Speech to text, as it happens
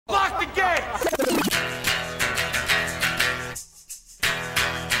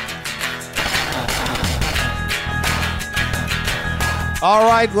All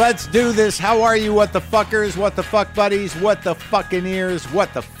right, let's do this. How are you, what the fuckers, what the fuck buddies, what the fucking ears,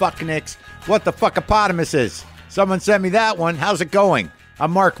 what the fuck nicks, what the fuckopotamuses? Someone sent me that one. How's it going?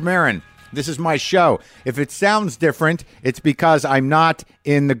 I'm Marc Maron. This is my show. If it sounds different, it's because I'm not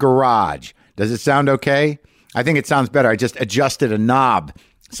in the garage. Does it sound okay? I think it sounds better. I just adjusted a knob.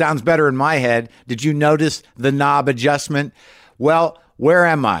 Sounds better in my head. Did you notice the knob adjustment? Well, where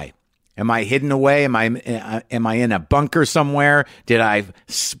am I? Am I hidden away? Am I in a bunker somewhere? Did I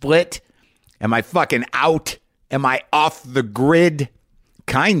split? Am I fucking out? Am I off the grid?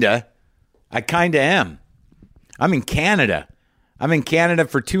 Kinda. I kinda am. I'm in Canada. I'm in Canada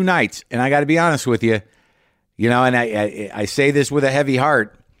for 2 nights, and I got to be honest with you, and I say this with a heavy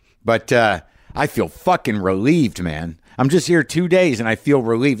heart, but I feel fucking relieved, man. I'm just here 2 days, and I feel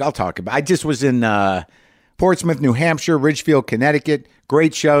relieved. I'll talk about it. I just was in Portsmouth, New Hampshire, Ridgefield, Connecticut.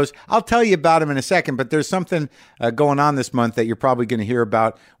 Great shows. I'll tell you about them in a second, but there's something going on this month that you're probably going to hear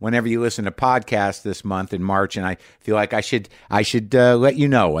about whenever you listen to podcasts this month in March, and I feel like I should let you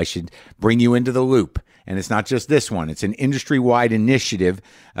know. I should bring you into the loop. And it's not just this one. It's an industry-wide initiative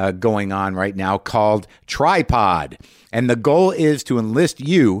going on right now called Tripod. And the goal is to enlist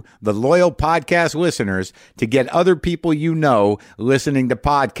you, the loyal podcast listeners, to get other people you know listening to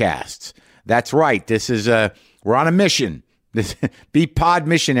podcasts. That's right. This is we're on a mission. Be pod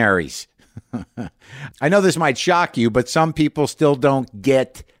missionaries. I know this might shock you, but some people still don't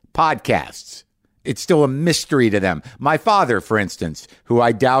get podcasts. It's still a mystery to them. My father, for instance, who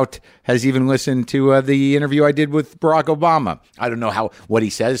I doubt has even listened to the interview I did with Barack Obama. I don't know what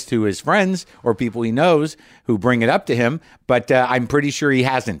he says to his friends or people he knows who bring it up to him, but I'm pretty sure he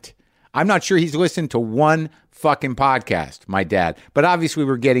hasn't. I'm not sure he's listened to one fucking podcast, my dad. But obviously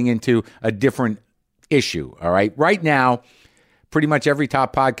we're getting into a different issue, all right? Right now, pretty much every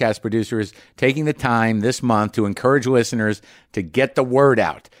top podcast producer is taking the time this month to encourage listeners to get the word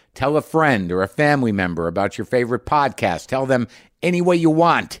out. Tell a friend or a family member about your favorite podcast. Tell them any way you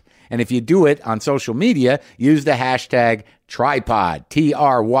want. And if you do it on social media, use the hashtag Tripod,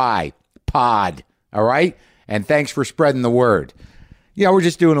 T-R-Y, pod, all right? And thanks for spreading the word. We're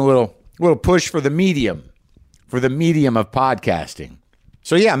just doing a little push for the medium of podcasting.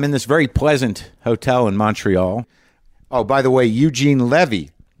 So I'm in this very pleasant hotel in Montreal. Oh, by the way, Eugene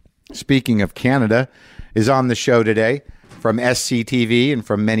Levy, speaking of Canada, is on the show today. From SCTV and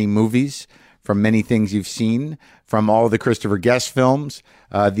from many movies, from many things you've seen, from all the Christopher Guest films,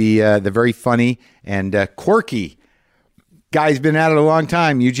 the very funny and quirky guy's been at it a long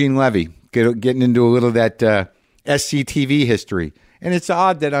time, Eugene Levy, getting into a little of that SCTV history. And it's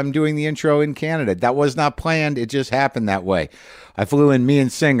odd that I'm doing the intro in Canada. That was not planned. It just happened that way. I flew in, me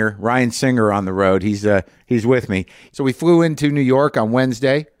and Ryan Singer on the road. He's with me. So we flew into New York on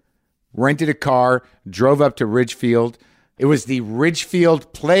Wednesday, rented a car, drove up to Ridgefield. It was the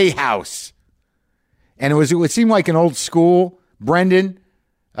Ridgefield Playhouse. And it would seem like an old school. Brendan,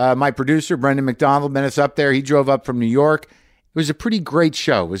 my producer, Brendan McDonald, met us up there. He drove up from New York. It was a pretty great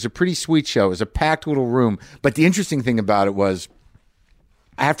show. It was a pretty sweet show. It was a packed little room. But the interesting thing about it was,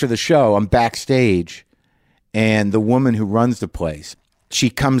 after the show, I'm backstage, and the woman who runs the place, she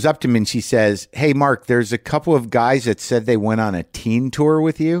comes up to me and she says, "Hey, Marc, there's a couple of guys that said they went on a teen tour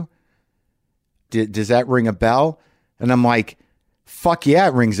with you. Does that ring a bell?" And I'm like, fuck yeah,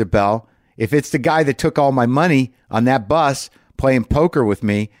 it rings a bell. If it's the guy that took all my money on that bus playing poker with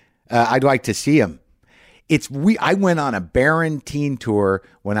me, I'd like to see him. I went on a barren teen tour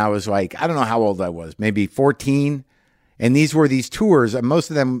when I was like, I don't know how old I was, maybe 14. And these were these tours. And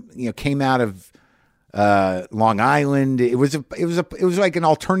most of them, came out of Long Island. It was like an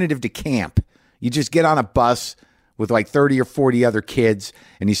alternative to camp. You just get on a bus with like 30 or 40 other kids,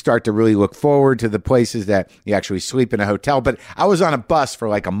 and you start to really look forward to the places that you actually sleep in a hotel. But I was on a bus for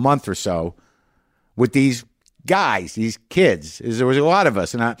like a month or so with these guys, these kids. There was a lot of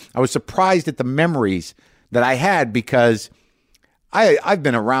us, and I was surprised at the memories that I had because I've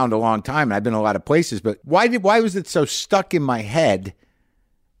been around a long time, and I've been a lot of places, but why was it so stuck in my head,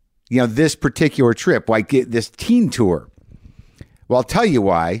 this particular trip, like this teen tour? Well, I'll tell you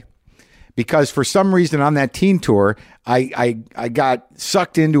why. Because for some reason on that teen tour, I got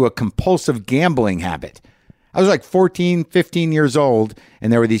sucked into a compulsive gambling habit. I was like 14, 15 years old,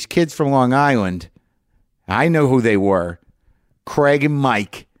 and there were these kids from Long Island. I know who they were, Craig and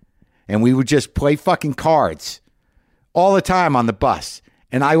Mike, and we would just play fucking cards all the time on the bus.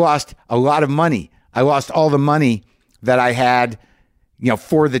 And I lost a lot of money. I lost all the money that I had,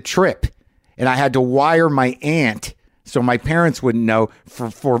 for the trip. And I had to wire my aunt so my parents wouldn't know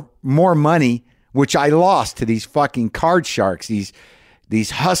for more money, which I lost to these fucking card sharks,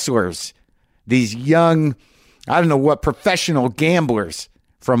 these hustlers, these young I don't know what, professional gamblers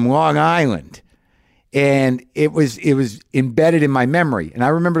from Long Island. And it was embedded in my memory. And I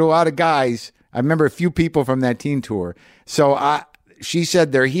remembered a lot of guys. I remember a few people from that teen tour. So she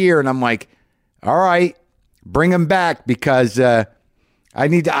said they're here, and I'm like, all right, bring them back because I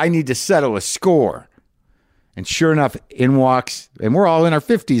need to settle a score. And sure enough, in walks, and we're all in our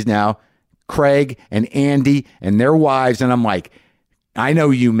 50s now, Craig and Andy and their wives. And I'm like, I know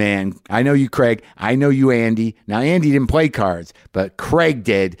you, man. I know you, Craig. I know you, Andy. Now, Andy didn't play cards, but Craig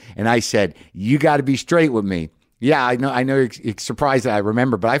did. And I said, you got to be straight with me. Yeah, I know you're surprised that I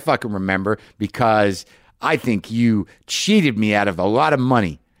remember, but I fucking remember because I think you cheated me out of a lot of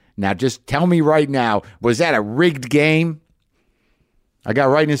money. Now, just tell me right now, was that a rigged game? I got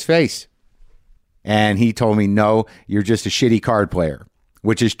right in his face. And he told me, no, you're just a shitty card player,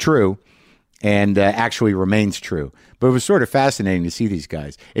 which is true and actually remains true. But it was sort of fascinating to see these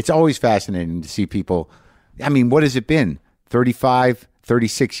guys. It's always fascinating to see people. I mean, what has it been? 35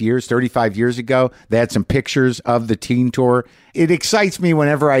 years, 35 years ago, they had some pictures of the teen tour. It excites me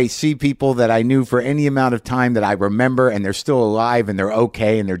whenever I see people that I knew for any amount of time that I remember, and they're still alive and they're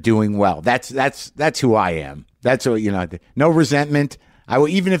okay and they're doing well. That's who I am. That's what, no resentment.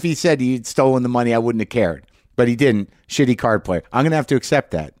 Even if he said he'd stolen the money, I wouldn't have cared, but he didn't. Shitty card player. I'm going to have to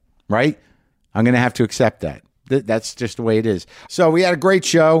accept that, right? I'm going to have to accept that. That's just the way it is. So we had a great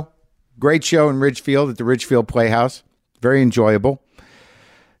show in Ridgefield at the Ridgefield Playhouse. Very enjoyable.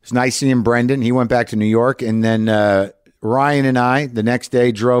 It's nice seeing Brendan. He went back to New York. And then Ryan and I, the next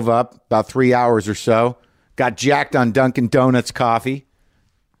day, drove up about 3 hours or so. Got jacked on Dunkin' Donuts coffee.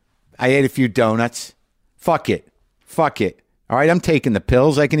 I ate a few donuts. Fuck it. All right, I'm taking the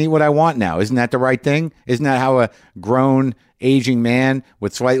pills. I can eat what I want now. Isn't that the right thing? Isn't that how a grown, aging man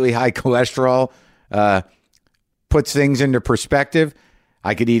with slightly high cholesterol puts things into perspective?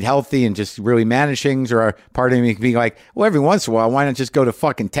 I could eat healthy and just really manage things, or part of me could be like, well, every once in a while, why not just go to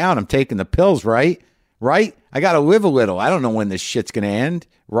fucking town? I'm taking the pills, right? Right? I got to live a little. I don't know when this shit's going to end,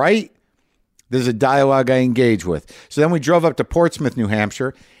 right? There's a dialogue I engage with. So then we drove up to Portsmouth, New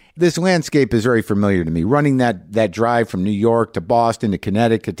Hampshire. This landscape is very familiar to me. Running that drive from New York to Boston to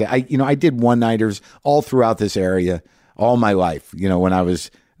Connecticut. I did one-nighters all throughout this area all my life, when I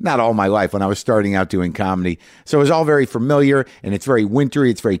was... Not all my life, when I was starting out doing comedy. So it was all very familiar, and it's very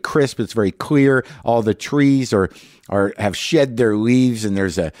wintry, it's very crisp, it's very clear. All the trees have shed their leaves, and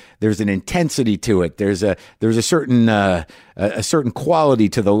there's an intensity to it. There's a certain quality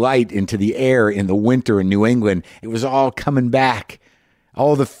to the light and to the air in the winter in New England. It was all coming back.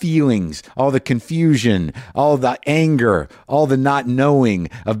 All the feelings, all the confusion, all the anger, all the not knowing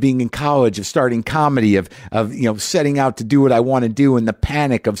of being in college, of starting comedy, of setting out to do what I want to do, and the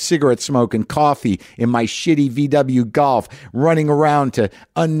panic of cigarette smoke and coffee in my shitty VW Golf, running around to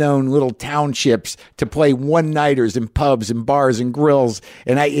unknown little townships to play one-nighters in pubs and bars and grills,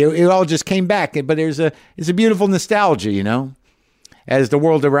 and it all just came back. But it's a beautiful nostalgia, As the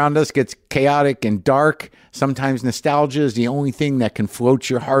world around us gets chaotic and dark, sometimes nostalgia is the only thing that can float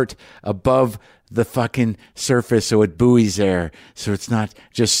your heart above the fucking surface so it buoys there, so it's not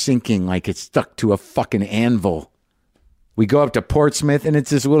just sinking like it's stuck to a fucking anvil. We go up to Portsmouth, and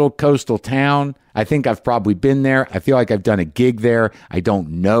it's this little coastal town. I think I've probably been there. I feel like I've done a gig there. I don't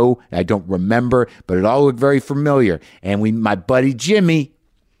know. I don't remember, but it all looked very familiar. And my buddy Jimmy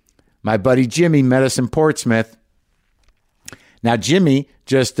met us in Portsmouth. Now, Jimmy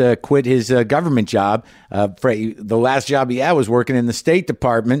just quit his government job. The last job he had was working in the State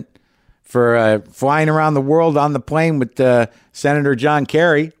Department for flying around the world on the plane with Senator John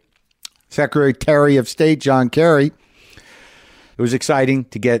Kerry, Secretary of State John Kerry. It was exciting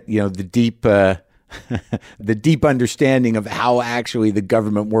to get, the deep understanding of how actually the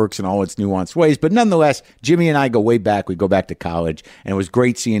government works in all its nuanced ways. But nonetheless, Jimmy and I go way back. We go back to college, and it was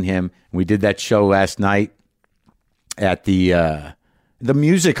great seeing him. We did that show last night at the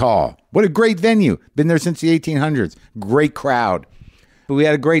Music Hall. What a great venue. Been there since the 1800s. Great crowd. But we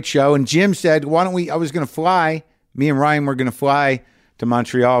had a great show, and Jim said, why don't I was going to fly. Me and Ryan were going to fly to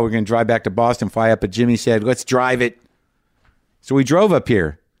Montreal. We're going to drive back to Boston, fly up. But Jimmy said, let's drive it. So we drove up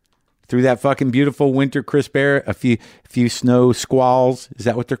here through that fucking beautiful winter crisp air, a few snow squalls. Is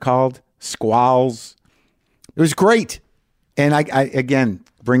that what they're called? Squalls. It was great. And I again,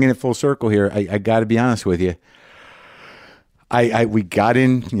 bringing it full circle here, I got to be honest with you. We got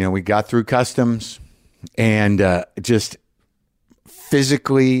in, we got through customs, and just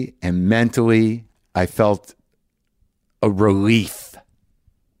physically and mentally, I felt a relief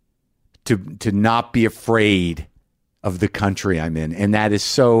to not be afraid of the country I'm in. And that is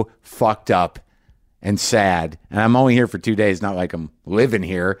so fucked up and sad. And I'm only here for 2 days, not like I'm living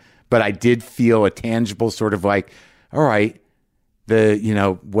here, But I did feel a tangible sort of like, all right,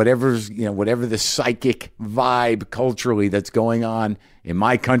 whatever the psychic vibe culturally that's going on in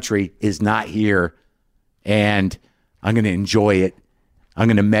my country is not here, and I'm going to enjoy it. I'm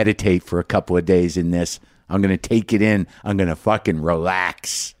going to meditate for a couple of days in this. I'm going to take it in. I'm going to fucking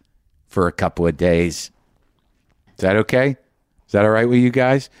relax for a couple of days. Is that okay? Is that all right with you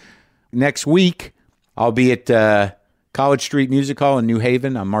guys? Next week, I'll be at College Street Music Hall in New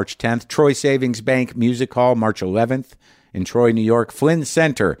Haven on March 10th. Troy Savings Bank Music Hall, March 11th in Troy, New York. Flynn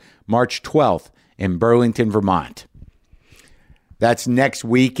Center, March 12th in Burlington, Vermont. That's next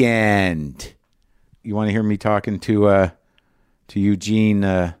weekend. You want to hear me talking to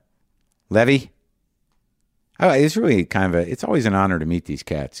Eugene Levy? Oh, it's really it's always an honor to meet these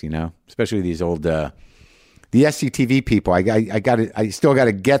cats, especially these old, the SCTV people. I still got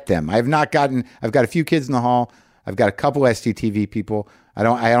to get them. I've got a few kids in the hall. I've got a couple SCTV people. I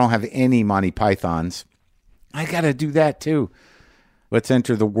don't have any Monty Pythons. I got to do that too. Let's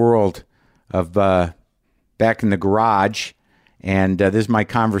enter the world of Back in the Garage. And this is my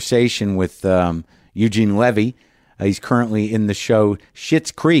conversation with Eugene Levy. He's currently in the show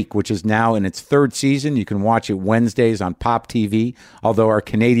Schitt's Creek, which is now in its third season. You can watch it Wednesdays on Pop TV, although our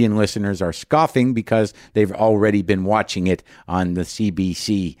Canadian listeners are scoffing because they've already been watching it on the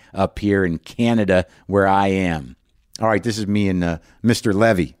CBC up here in Canada, where I am. All right, this is me and Mr.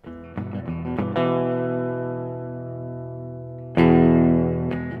 Levy.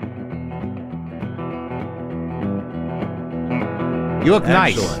 You look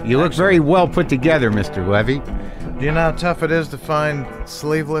nice. You look very well put together, Mr. Levy. Do you know how tough it is to find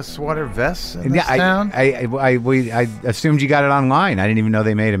sleeveless sweater vests in this town? I assumed you got it online. I didn't even know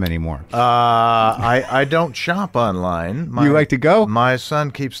they made them anymore. I don't shop online. You like to go? My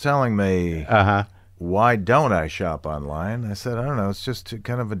son keeps telling me, why don't I shop online? I said, I don't know. It's just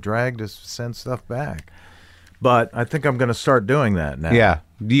kind of a drag to send stuff back. But I think I'm going to start doing that now. Yeah.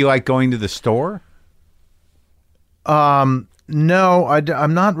 Do you like going to the store? No,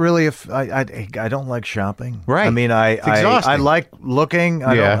 I'm not really. I don't like shopping. Right. I mean, I like looking.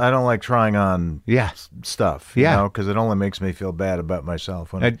 I don't like trying on stuff. Because it only makes me feel bad about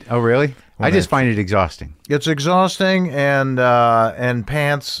myself. Oh, really? I just find it exhausting. It's exhausting, and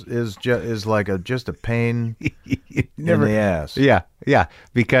pants is just a pain in the ass. Yeah,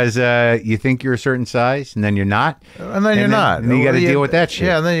 because you think you're a certain size, and then you're not, and then you're not, and you got to deal with that shit.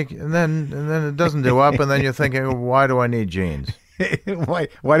 Yeah, and then it doesn't do up, and then you're thinking, why do I need jeans? Why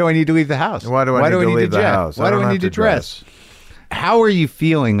do I need to leave the house? Why do I need to leave the house? Why do I need to dress? How are you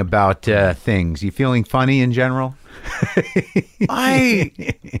feeling about things? You feeling funny in general? I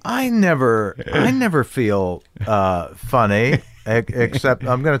never feel funny, except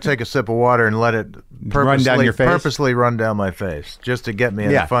I'm going to take a sip of water and let it purposely run down my face just to get me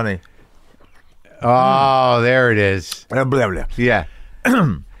in the funny. Oh, there it is. Blah, blah. Yeah.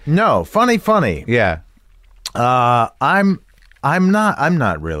 No, funny. Yeah. I'm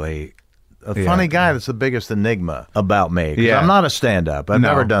not really a funny guy. That's the biggest enigma about me. Yeah. I'm not a stand-up. I've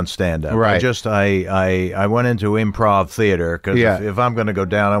never done stand-up. Right. I went into improv theater because if I'm going to go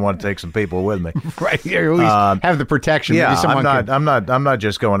down, I want to take some people with me. Right. At least have the protection. Yeah. I'm not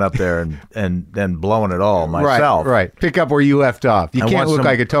just going up there and then blowing it all myself. Right. Pick up where you left off. You can't look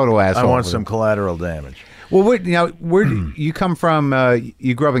like a total asshole. I want some collateral damage. Well, where do you come from?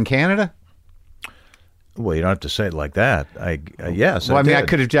 You grew up in Canada? Well, you don't have to say it like that. Yes. Well, I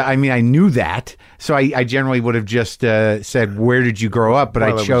could have. I knew that, so I generally would have just said, "Where did you grow up?" But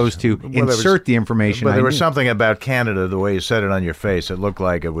I chose to insert the information. But there was something about Canada, the way you said it on your face. It looked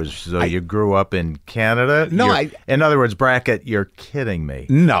like it was. You grew up in Canada. No, in other words, bracket. You're kidding me.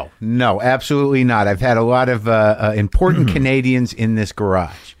 No, absolutely not. I've had a lot of important Canadians in this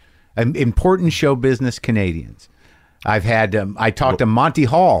garage. Important show business Canadians. I've had. I talked to Monty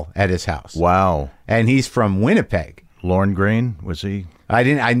Hall at his house. Wow. And he's from Winnipeg. Lorne Green, was he? I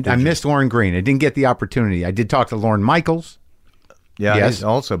didn't. I missed Lorne Green. I didn't get the opportunity. I did talk to Lorne Michaels. Yeah, yes. He's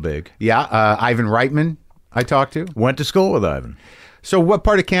also big. Yeah, Ivan Reitman. I talked to. Went to school with Ivan. So, what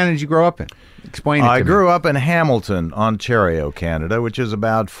part of Canada did you grow up in? Explain it to me. I grew up in Hamilton, Ontario, Canada, which is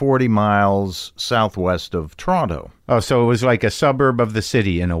about 40 miles southwest of Toronto. Oh, so it was like a suburb of the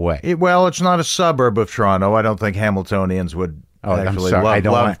city in a way. Well, it's not a suburb of Toronto. I don't think Hamiltonians would actually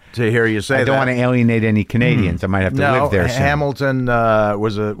love to hear you say that. I don't want to alienate any Canadians. I might have to live there soon. Hamilton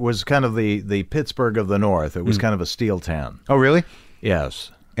was kind of the Pittsburgh of the North. It was kind of a steel town. Oh, really?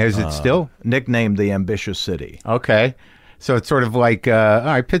 Yes. Is it still? Nicknamed the Ambitious City. Okay. So it's sort of like, all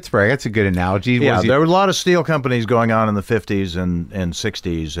right, Pittsburgh. That's a good analogy. Yeah, there were a lot of steel companies going on in the 50s and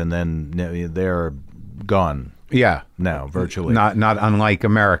 60s, and then they're gone. Yeah, no, virtually not unlike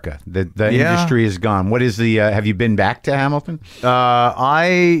America. The industry is gone. What is the? Have you been back to Hamilton? I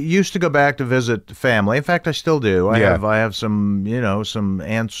used to go back to visit family. In fact, I still do. I have some some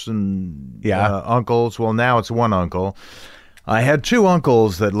aunts and uncles. Well, now it's one uncle. I had two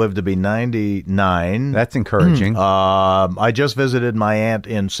uncles that lived to be 99. That's encouraging. I just visited my aunt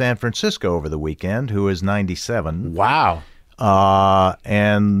in San Francisco over the weekend, who is 97. Wow.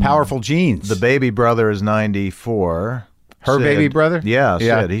 And powerful genes. The baby brother is 94. Her Sid. Baby brother? Yeah,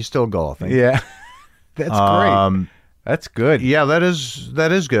 Sid. He's still golfing. Yeah. That's great. That's good. Yeah, that is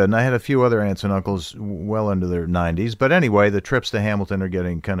good. And I had a few other aunts and uncles well into their 90s. But anyway, the trips to Hamilton are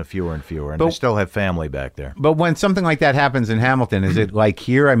getting kind of fewer and fewer, and I still have family back there. But when something like that happens in Hamilton, is it like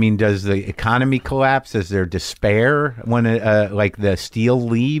here? I mean, does the economy collapse? Is there despair when like the steel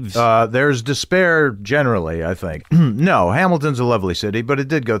leaves? There's despair generally, I think. No, Hamilton's a lovely city, but it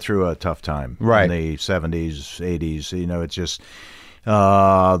did go through a tough time in the 70s, 80s. It's just...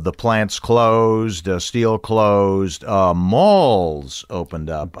 the plants closed, steel closed, malls opened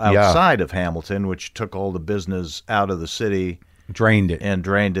up outside of Hamilton, which took all the business out of the city. Drained it,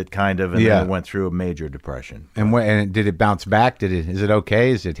 kind of, and then it went through a major depression. And did it bounce back? Is it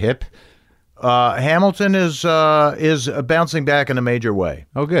okay? Is it hip? Hamilton is bouncing back in a major way.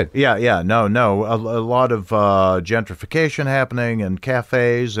 Oh, good. Yeah. No. A lot of gentrification happening, and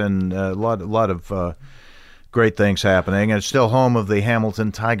cafes, and a lot of great things happening, and it's still home of the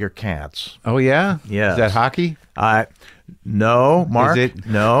Hamilton Tiger Cats. Oh, yeah? Yes. Is that hockey? No, Mark. Is it?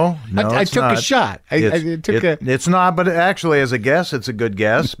 No, I took a shot. It's not, but actually, as a guess, it's a good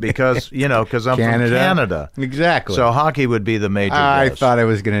guess because, because I'm from Canada. Exactly. So hockey would be the major guess. I thought I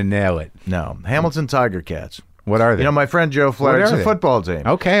was going to nail it. No, Hamilton Tiger Cats. What are they? My friend Joe Flaherty's a football team.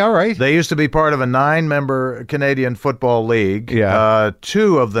 Okay, all right. They used to be part of a 9-member Canadian Football League. Yeah.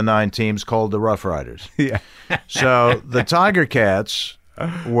 2 of the 9 teams called the Rough Riders. Yeah. So the Tiger Cats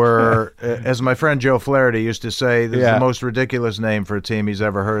were, as my friend Joe Flaherty used to say, this is the most ridiculous name for a team he's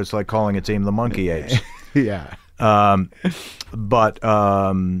ever heard. It's like calling a team the Monkey Apes. Yeah. But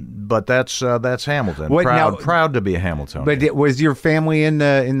that's Hamilton. Proud to be a Hamiltonian. But was your family in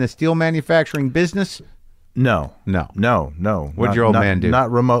the steel manufacturing business? No. What did your old man do?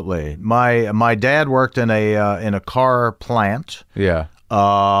 Not remotely. My dad worked in a car plant. Yeah.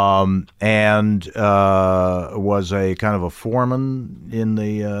 And was a kind of a foreman in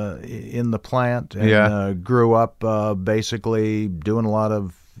the plant. And, grew up basically doing a lot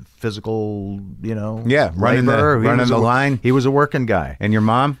of physical, running the line. He was a working guy. And your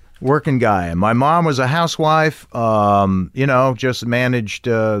mom? Working guy. My mom was a housewife, just managed,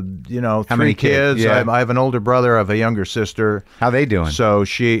 3 kids. Yeah. I have an older brother. I have a younger sister. How they doing? So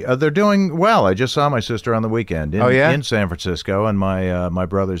they're doing well. I just saw my sister on the weekend in San Francisco, and my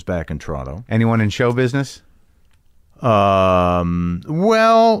brother's back in Toronto. Anyone in show business? Well,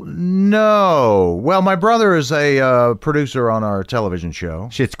 no. Well, my brother is a producer on our television show.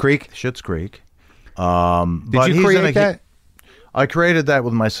 Schitt's Creek? Schitt's Creek. Did you create that? I created that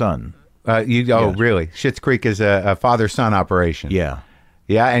with my son. Really? Schitt's Creek is a father-son operation. Yeah.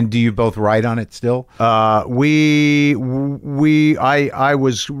 Yeah, and do you both write on it still? I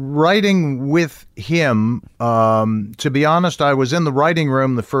was writing with him. To be honest, I was in the writing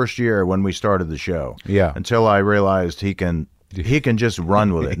room the first year when we started the show. Yeah. Until I realized he can just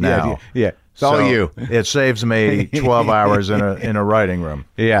run with it now. Yeah. It's all you. It saves me 12 hours in a writing room.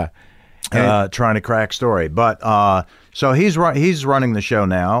 Yeah. Trying to crack story, but so he's running the show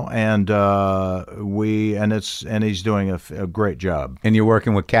now, and he's doing a great job. And you're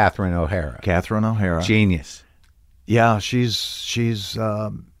working with Catherine O'Hara. Genius. Yeah, she's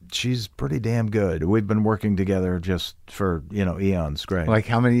pretty damn good. We've been working together just for eons. Great. Like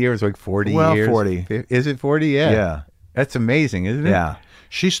how many years? Like 40 years? Well, 40. Is it 40? Yeah. Yeah. That's amazing, isn't it? Yeah.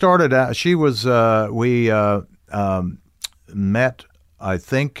 She started out. She was. We met. I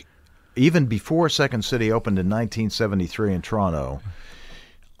think. Even before Second City opened in 1973 in Toronto,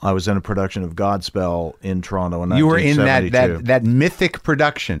 I was in a production of Godspell in Toronto in 1972. You were in that mythic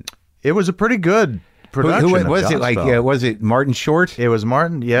production. It was a pretty good production. Who was it? Like, was it Martin Short? It was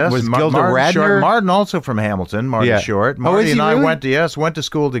Martin. Yes, was Gilda Radner? Short. Martin also from Hamilton. Martin Short. Marty and I went to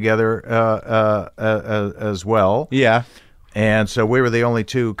school together as well. Yeah. And so we were the only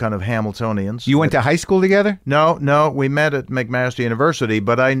two kind of Hamiltonians. You went to high school together? No, we met at McMaster University,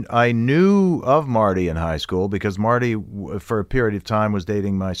 but I knew of Marty in high school because Marty, for a period of time, was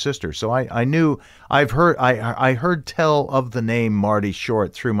dating my sister. So I heard tell of the name Marty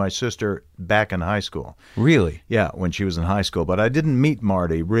Short through my sister back in high school. Really? Yeah, when she was in high school. But I didn't meet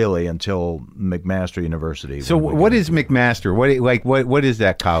Marty really until McMaster University. So what is McMaster? What is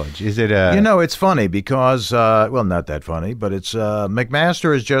that college? Is it a... it's funny because, well, not that funny, but it's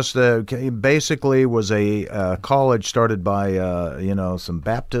McMaster is just basically was a college started by, some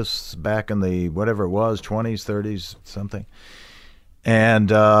Baptists back in the, whatever it was, 20s, 30s, something. And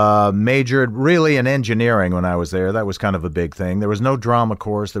majored really in engineering when I was there. That was kind of a big thing. There was no drama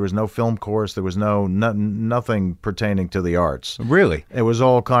course. There was no film course. There was nothing pertaining to the arts. Really? It was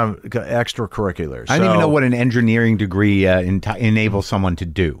all kind of extracurricular. I don't even know what an engineering degree enables someone to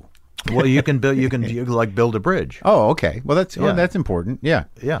do. Well, you can build a bridge. Oh, okay. Well, that's important. Yeah.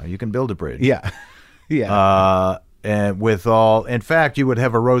 Yeah, you can build a bridge. Yeah. Yeah. And in fact, you would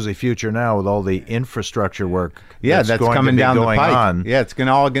have a rosy future now with all the infrastructure work. Yeah, that's coming down the pipe. On yeah, it's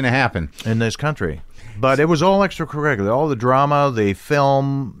all going to happen in this country. But it was all extracurricular, all the drama, the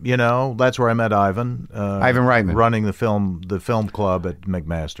film. That's where I met Ivan. Ivan Reitman, running the film club at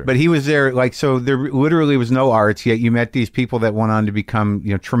McMaster. But he was there, so there literally was no arts. Yet you met these people that went on to become,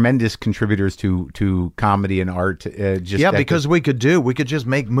 tremendous contributors to comedy and art. Because we could just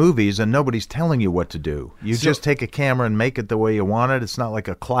make movies, and nobody's telling you what to do. You just take a camera and make it the way you want it. It's not like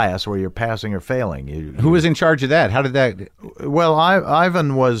a class where you're passing or failing. Who was in charge of that? How did that? Well, Ivan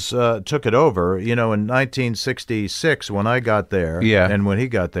took it over. In 1966 when I got there, and when he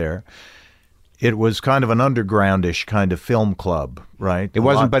got there, it was kind of an undergroundish kind of film club, right? It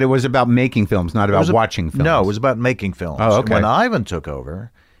wasn't, but it was about making films, not about watching films. No, it was about making films. Oh, okay. When Ivan took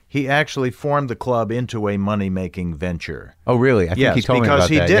over, he actually formed the club into a money-making venture. Oh, really? I think he told me about that.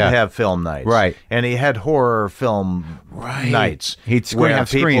 Because he did have film nights. Right. And he had horror film nights. He'd have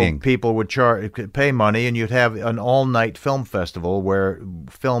screening. People would pay money, and you'd have an all-night film festival where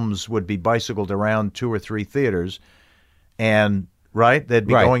films would be bicycled around 2 or 3 theaters, and they'd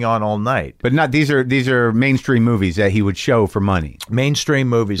be going on all night. But not these are mainstream movies that he would show for money. Mainstream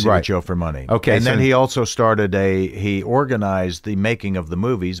movies he would show for money. Okay, and then he also he organized the making of the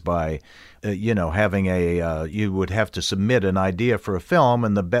movies by, having you would have to submit an idea for a film,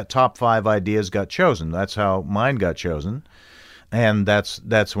 and the top 5 ideas got chosen. That's how mine got chosen, and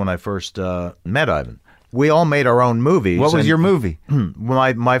that's when I first met Ivan. We all made our own movies. What was your movie?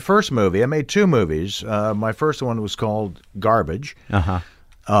 My first movie, I made 2 movies. My first one was called Garbage.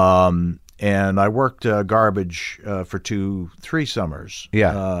 And I worked Garbage for 3 summers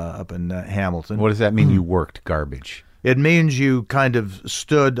up in Hamilton. What does that mean, you worked Garbage? It means you kind of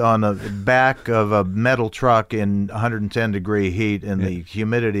stood on the back of a metal truck in 110-degree heat in the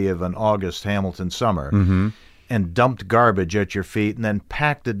humidity of an August Hamilton summer. Mm-hmm. And dumped garbage at your feet, and then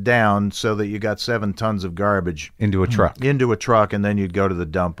packed it down so that you got 7 tons of garbage into a truck. And then you'd go to the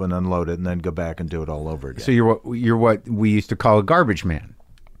dump and unload it, and then go back and do it all over again. So you're what we used to call a garbage man.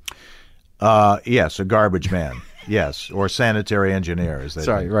 Yes, a garbage man. Yes, or sanitary engineer. As they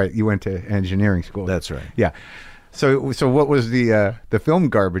Sorry, right? You went to engineering school. That's right. Yeah. So what was the film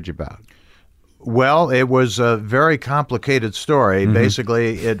Garbage about? Well, it was a very complicated story. Mm-hmm.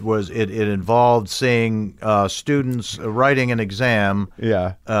 Basically, it involved seeing students writing an exam,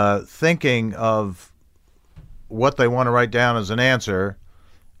 thinking of what they want to write down as an answer,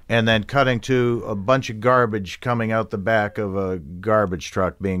 and then cutting to a bunch of garbage coming out the back of a garbage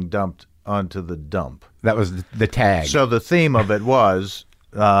truck being dumped onto the dump. That was the tag. So the theme of it was,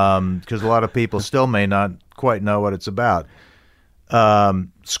 because a lot of people still may not quite know what it's about,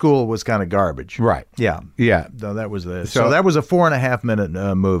 school was kind of garbage. Right. Yeah. Yeah. So that was so that was a 4.5-minute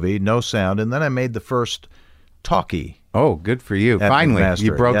movie, no sound, and then I made the first talkie. Oh, good for you! Finally,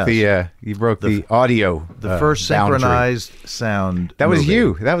 you broke the audio. The first synchronized sound. That was movie.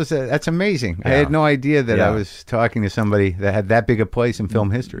 you. That's amazing. Yeah. I had no idea that I was talking to somebody that had that big a place in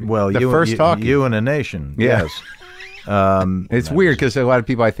film history. Well, first talkie. You and a nation. Yeah. Yes. It's weird because a lot of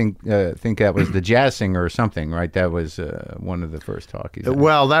people, I think that was the jazz singer or something, right? That was one of the first talkies.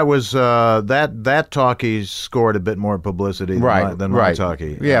 Well, that was that talkie scored a bit more publicity than my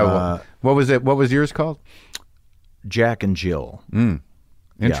talkie. Yeah. What was it? What was yours called? Jack and Jill.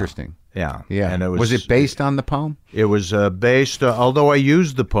 Interesting. Yeah. And was it based on the poem? It was based, although I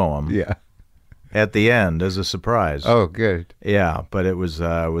used the poem. Yeah. At the end as a surprise. Oh, good. Yeah, but it was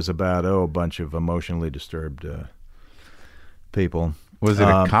about a bunch of emotionally disturbed people. Was it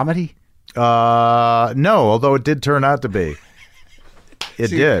a comedy? No, although it did turn out to be. It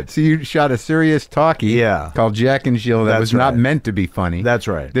did. So you shot a serious talkie called Jack and Jill that was not meant to be funny. That's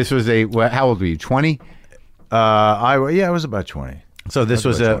right. This was how old were you, 20? I was about 20. So this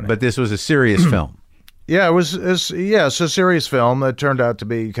was a serious film. Yeah, it's a serious film that turned out to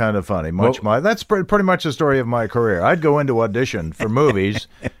be kind of funny. That's pretty much the story of my career. I'd go into audition for movies,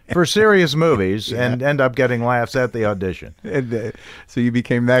 for serious movies, and end up getting laughs at the audition. So you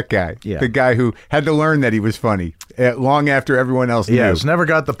became that guy, yeah. The guy who had to learn that he was funny long after everyone else knew. Yes, never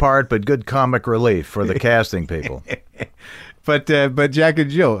got the part, but good comic relief for the casting people. But Jack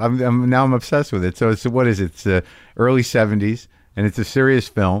and Jill, I'm obsessed with it. So what is it? It's early 70s, and it's a serious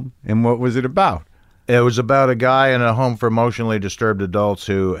film. And what was it about? It was about a guy in a home for emotionally disturbed adults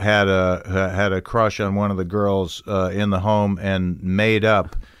who had a crush on one of the girls in the home and made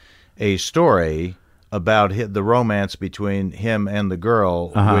up a story about the romance between him and the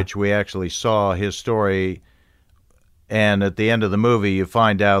girl, which we actually saw his story. And at the end of the movie, you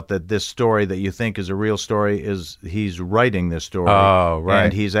find out that this story that you think is a real story he's writing this story. Oh, right.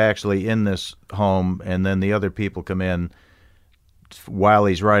 And he's actually in this home, and then the other people come in while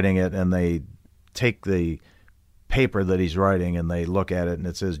he's writing it, and they take the paper that he's writing and they look at it and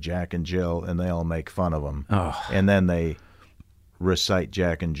it says Jack and Jill, and they all make fun of him. Oh. And then they recite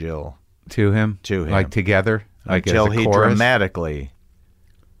Jack and Jill to him, like together, like until as a he chorus? dramatically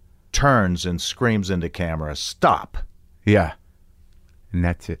turns and screams into camera, "Stop!" Yeah, and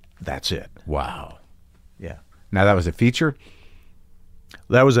that's it. That's it. Wow. Yeah. Now that was a feature.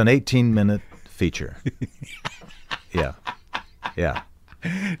 That was an 18-minute feature. Yeah. Yeah.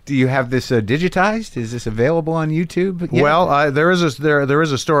 Do you have this digitized? Is this available on YouTube? Yeah. Well, there is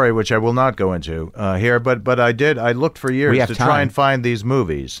a story which I will not go into here, but I looked for years to try and find these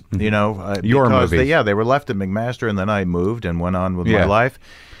movies. You know, your movies. They were left at McMaster, and then I moved and went on with my life.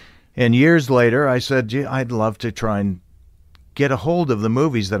 And years later, I said, "Gee, I'd love to try and get a hold of the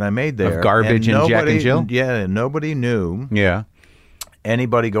movies that I made there." Of Garbage and Jack and Jill? Yeah, and nobody knew. Yeah.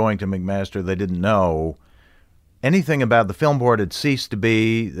 Anybody going to McMaster, they didn't know anything about the film board. Had ceased to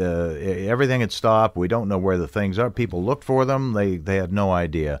be. Everything had stopped. We don't know where the things are. People looked for them. They had no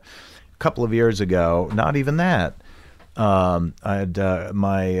idea. A couple of years ago, not even that, I had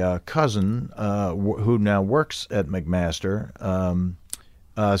my cousin, who now works at McMaster,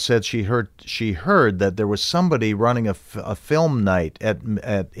 said she heard that there was somebody running a film night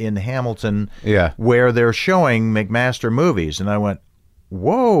in Hamilton, where they're showing McMaster movies, and I went,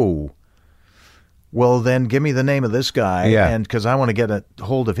 "Whoa! Well, then give me the name of this guy, and because I want to get a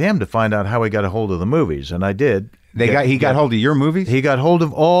hold of him to find out how he got a hold of the movies." And I did. He got hold of your movies? He got hold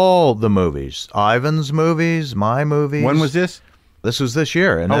of all the movies, Ivan's movies, my movies. When was this? This was this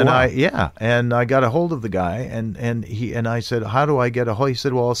year, and then wow. and I got a hold of the guy, and I said, "How do I get a hold?" He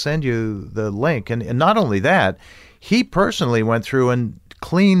said, "Well, I'll send you the link." And not only that, he personally went through and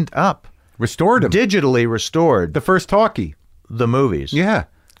cleaned up, restored them, digitally restored the first talkie, the movies. Yeah.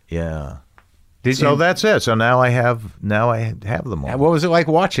 So that's it. So now I have them all. What was it like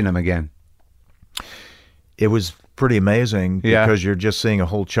watching them again? It was pretty amazing because you're just seeing a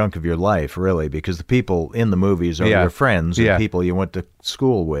whole chunk of your life, really, because the people in the movies are your friends and people you went to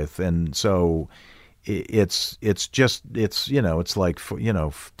school with, and so it's like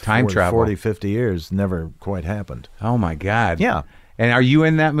time travel. 40, 50 years never quite happened. Oh my God. Yeah. And are you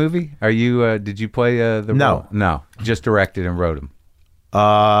in that movie? Are you? Did you play the role? No, no, just directed and wrote them.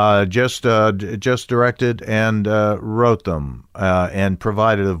 Just directed and wrote them and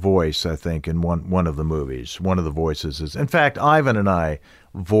provided a voice, I think, in one of the movies. One of the voices is, in fact, Ivan and I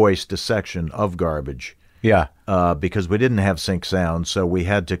voiced a section of Garbage. Yeah. Because we didn't have sync sound, so we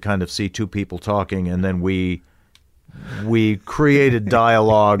had to kind of see two people talking, and then we created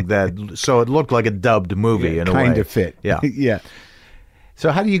dialogue so it looked like a dubbed movie in a way. Kind of fit. Yeah. Yeah.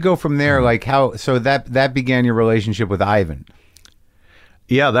 So how do you go from there? Like so that began your relationship with Ivan.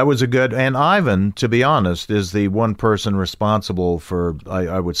 Yeah, that was and Ivan, to be honest, is the one person responsible for,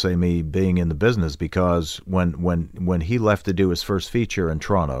 I would say, me being in the business, because when he left to do his first feature in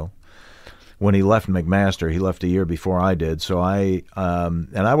Toronto, when he left McMaster, he left a year before I did. So and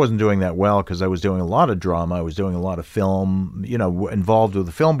I wasn't doing that well because I was doing a lot of drama. I was doing a lot of film, involved with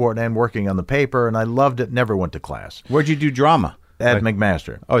the film board and working on the paper, and I loved it. Never went to class. Where'd you do drama? At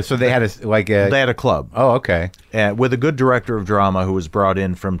McMaster. Oh, so they had they had a club. Oh, okay. With a good director of drama who was brought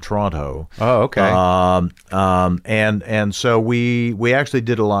in from Toronto. Oh, okay. And so we actually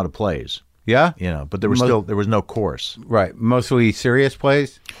did a lot of plays. Yeah? But there was no course. Right. Mostly serious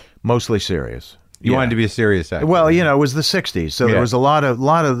plays? Mostly serious. You wanted to be a serious actor. Well, it was the 60s, so there was a lot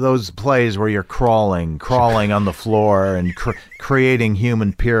of those plays where you're crawling on the floor and creating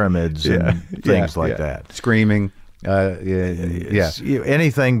human pyramids and things like that. Screaming.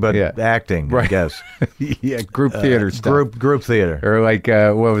 anything but acting, I guess. Group theater stuff. Group theater, or like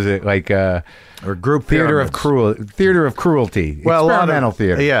what was it like? Or group theater of cruelty. Well, experimental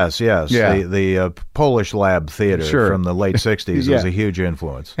theater. Yes. Yeah. The Polish lab theater from the late '60s was a huge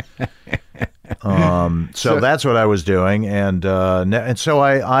influence. So that's what I was doing, and so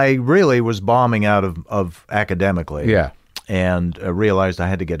I really was bombing out of academically. Yeah. And realized I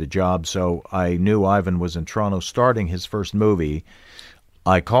had to get a job, so I knew Ivan was in Toronto starting his first movie.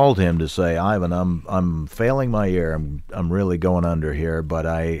 I called him to say, Ivan, I'm failing my year. I'm really going under here, but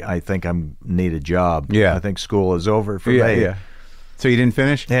I think I need a job. Yeah. I think school is over for me. Yeah. So you didn't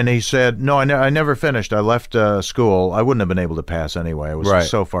finish? And he said, no, I never finished. I left school. I wouldn't have been able to pass anyway. I was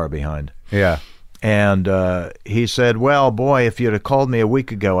so far behind. Yeah. And he said, well, boy, if you'd have called me a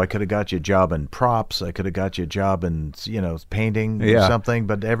week ago, I could have got you a job in props. I could have got you a job in, painting or something.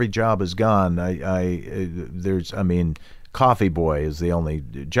 But every job is gone. Coffee boy is the only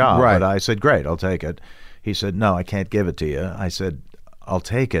job. Right. But I said, great, I'll take it. He said, no, I can't give it to you. I said, I'll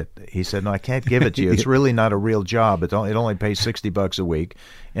take it. He said, no, I can't give it to you. It's really not a real job. It only pays $60 a week,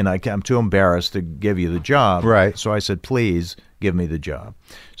 and I'm too embarrassed to give you the job. Right. So I said, please give me the job.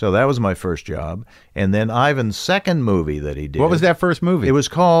 So that was my first job. And then Ivan's second movie that he did. What was that first movie? It was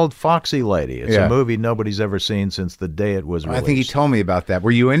called Foxy Lady. It's a movie nobody's ever seen since the day it was released. I think he told me about that.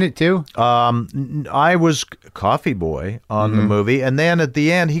 Were you in it too? I was coffee boy on the movie, and then at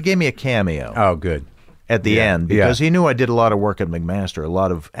the end, he gave me a cameo. Oh, good. At the end, because he knew I did a lot of work at McMaster, a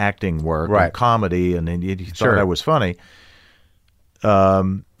lot of acting work, and comedy, and he thought I was funny.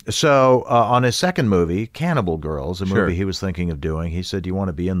 So on his second movie, Cannibal Girls, a movie he was thinking of doing, he said, do you want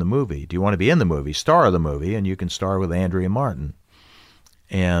to be in the movie? Do you want to be in the movie? Star of the movie, and you can star with Andrea Martin.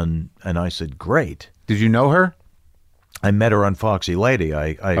 And I said, great. Did you know her? I met her on Foxy Lady.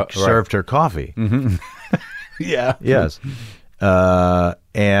 I served her coffee. Mm-hmm. Yeah. Yes.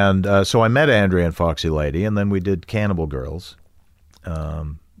 And so I met Andrea and Foxy Lady, and then we did Cannibal Girls.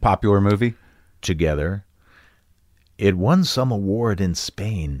 Popular movie? Together. It won some award in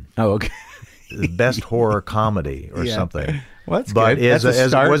Spain. Oh, okay. The best horror comedy or something. Well, that's good. That's a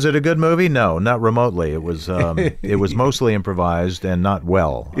start. Was it a good movie? No, not remotely. It was mostly improvised and not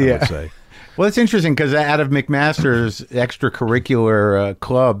well, I would say. Well, it's interesting because out of McMaster's extracurricular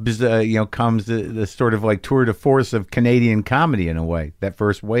clubs, comes the sort of like tour de force of Canadian comedy in a way, that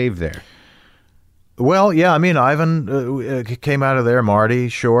first wave there. Well, yeah, I mean, Ivan came out of there, Marty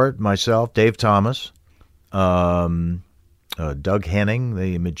Short, myself, Dave Thomas, Doug Henning,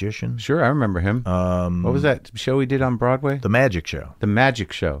 the magician. Sure, I remember him. What was that show he did on Broadway? The Magic Show. The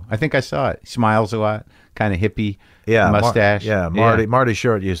Magic Show. I think I saw it. He smiles a lot, kind of hippie, yeah, mustache. Marty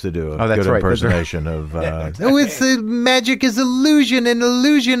Short used to do a good impersonation of... oh, it's magic is illusion, and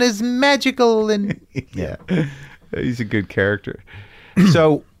illusion is magical. And yeah. He's a good character.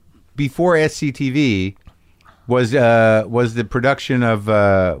 So, before SCTV... Was the production of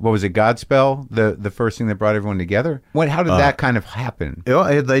what was it, Godspell, the first thing that brought everyone together? How did that kind of happen?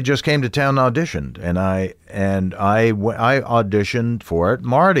 They just came to town and auditioned, and I auditioned for it.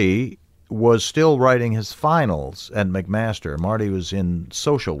 Marty was still writing his finals at McMaster. Marty was in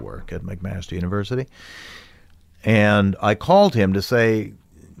social work at McMaster University, and I called him to say,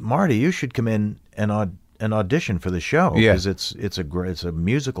 Marty, you should come in and audition for the show, because it's a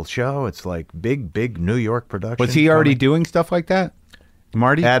musical show. It's like big New York production. Was he already doing stuff like that,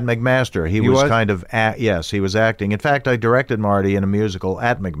 Marty? At McMaster, he was kind of he was acting. In fact, I directed Marty in a musical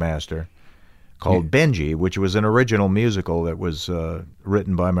at McMaster called Benji, which was an original musical that was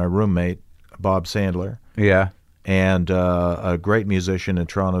written by my roommate Bob Sandler. Yeah, and a great musician in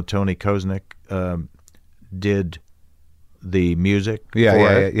Toronto, Tony Koznick, did the music for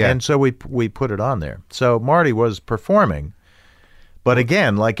it. And so we put it on there. So Marty was performing, but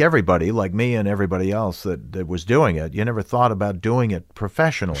again, like everybody, like me and everybody else that was doing it, you never thought about doing it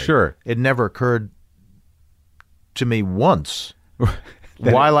professionally. Sure. It never occurred to me once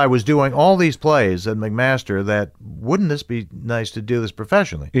while I was doing all these plays at McMaster that wouldn't this be nice to do this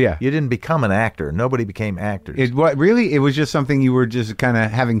professionally? Yeah. You didn't become an actor. Nobody became actors. It was just something you were just kind of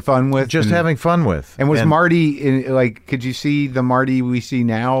having fun with? Having fun with. And was Marty, could you see the Marty we see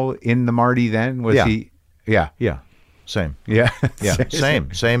now in the Marty then? Was he? Yeah. Yeah. Same. Yeah. Yeah.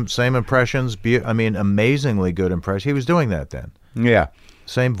 Same impressions. Amazingly good impressions. He was doing that then. Yeah.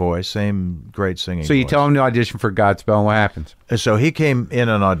 Same voice, same great singing. So you tell him to audition for Godspell, and what happens? So he came in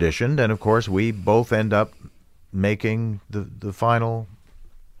and auditioned, and of course we both end up making the final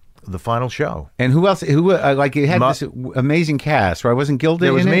show. And who else? It had this amazing cast, right? Wasn't Gilda?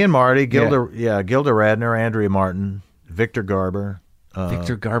 It was me and Marty, Gilda Radner, Andrea Martin, Victor Garber.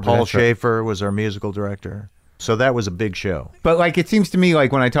 Victor Garber. Paul Schaefer was our musical director. So that was a big show. But like, it seems to me,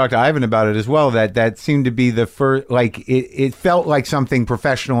 like when I talked to Ivan about it as well, that seemed to be the first, like it felt like something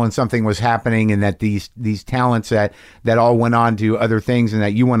professional and something was happening, and that these talents that all went on to other things and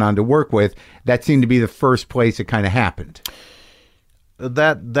that you went on to work with, that seemed to be the first place it kind of happened.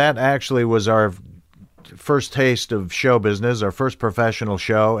 That actually was our first taste of show business, our first professional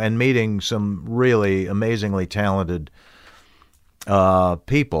show, and meeting some really amazingly talented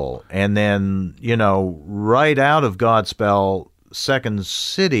people. And then, right out of Godspell, Second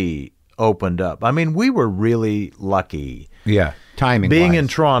City opened up. I mean, we were really lucky. Yeah, timing being wise. in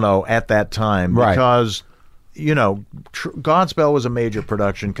Toronto at that time, right. Because, Godspell was a major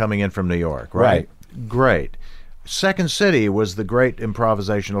production coming in from New York, right? Great. Second City was the great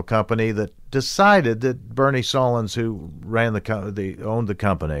improvisational company that decided that Bernie Solins, who ran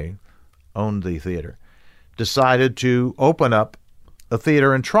owned the theater, decided to open up a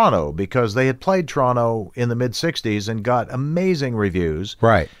theater in Toronto because they had played Toronto in the mid-'60s and got amazing reviews.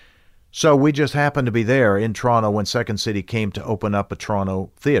 Right. So we just happened to be there in Toronto when Second City came to open up a Toronto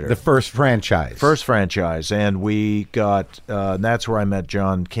theater. The first franchise. And we got, and that's where I met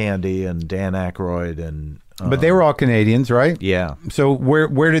John Candy and Dan Aykroyd. But they were all Canadians, right? Yeah. So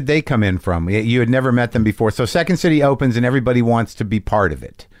where did they come in from? You had never met them before. So Second City opens and everybody wants to be part of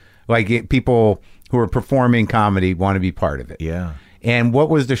it. Like people who are performing comedy want to be part of it. Yeah. And what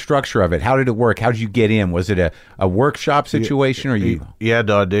was the structure of it? How did it work? How did you get in? Was it a workshop situation, or you had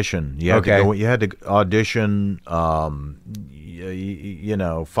to audition? You had okay. You had to audition.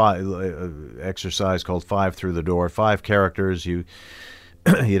 Exercise called 5 Through the Door. 5 characters. You'd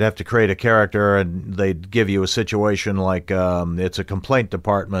have to create a character, and they'd give you a situation like it's a complaint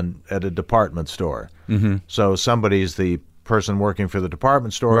department at a department store. Mm-hmm. So somebody's the person working for the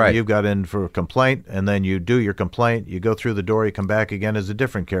department store, right. You've got in for a complaint, and then you do your complaint, you go through the door, you come back again as a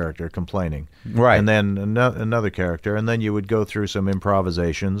different character complaining, right, and then another character, and then you would go through some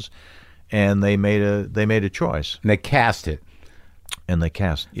improvisations, and they made a choice, and they cast it.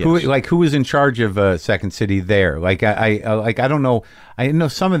 Yes. Who was in charge of Second City there? Like I don't know. I know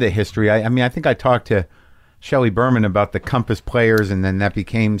some of the history. I mean, I think I talked to Shelley Berman about the Compass Players, and then that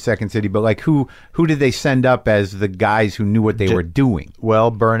became Second City. But like, who did they send up as the guys who knew what they were doing?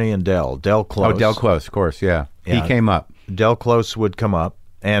 Well, Bernie and Del Close. Oh, Del Close, of course, yeah. He came up. Del Close would come up,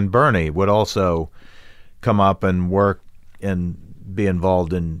 and Bernie would also come up and work and be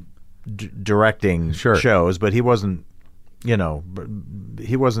involved in directing shows. But he wasn't,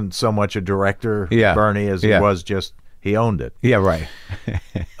 he wasn't so much a director, Bernie, as he was just. He owned it. Yeah, right.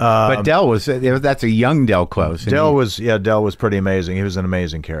 But Del that's a young Del Close. Del was pretty amazing. He was an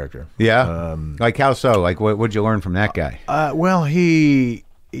amazing character. Yeah? Like how so? Like what'd you learn from that guy?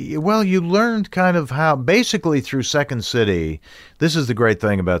 You learned kind of how, basically through Second City, this is the great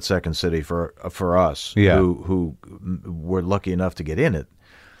thing about Second City for us who were lucky enough to get in it,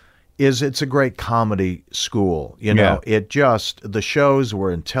 is it's a great comedy school. The shows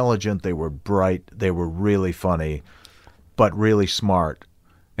were intelligent, they were bright, they were really funny, but really smart.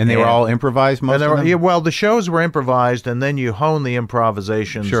 And they were all improvised, most of them? Yeah, well, the shows were improvised, and then you hone the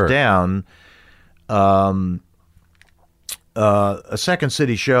improvisations down. A Second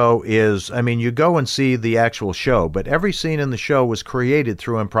City show is, you go and see the actual show, but every scene in the show was created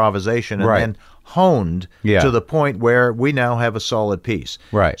through improvisation and then honed to the point where we now have a solid piece.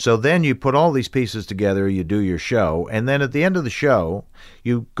 Right. So then you put all these pieces together, you do your show, and then at the end of the show,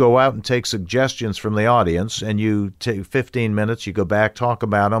 you go out and take suggestions from the audience, and you take 15 minutes, you go back, talk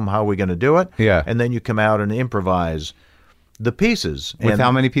about them, how are we going to do it? Yeah. And then you come out and improvise the pieces. With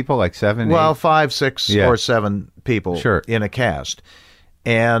how many people? Like 7? Well, 8? 5, 6, or 7 people in a cast.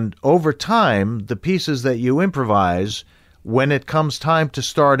 And over time, the pieces that you improvise, when it comes time to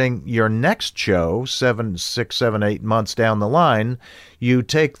starting your next show, 6, 7, 8 months down the line, you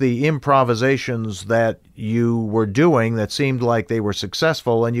take the improvisations that you were doing that seemed like they were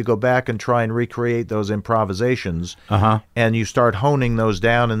successful, and you go back and try and recreate those improvisations, and you start honing those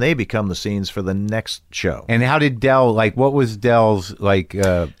down, and they become the scenes for the next show. And how did Del, what was Del's,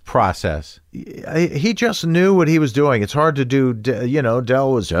 process? He just knew what he was doing. It's hard to do,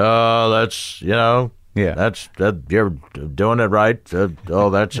 Del was, that's, yeah, that's that. You're doing it right.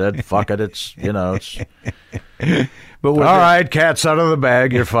 That's it. Fuck it. It's it's. But all right, cat's out of the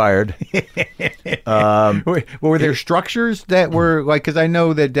bag. You're fired. Were there structures that were because I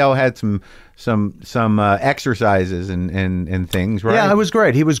know that Del had some exercises and things, right? Yeah, it was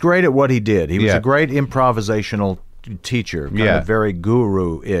great. He was great at what he did. He was a great improvisational teacher, kind of very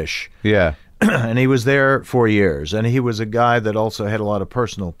guru-ish. Yeah. And he was there for years, and he was a guy that also had a lot of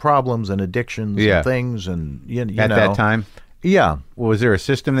personal problems and addictions and things, and at that time. Yeah. Was there a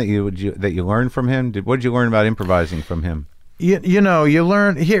system that you learned from him? What did you learn about improvising from him? You know, you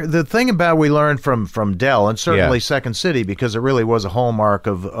learn here. The thing about we learned from Del, and certainly Second City, because it really was a hallmark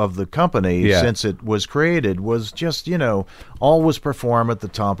of the company since it was created, was just, you know, always perform at the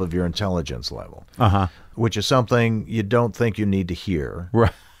top of your intelligence level, which is something you don't think you need to hear,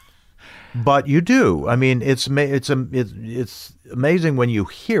 right? But you do. I mean, it's amazing when you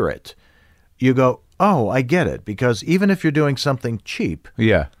hear it. You go, oh, I get it, because even if you're doing something cheap,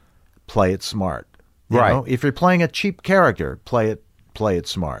 play it smart. You know, if you're playing a cheap character, play it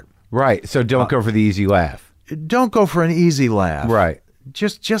smart. Right. So don't go for the easy laugh. Don't go for an easy laugh. Right.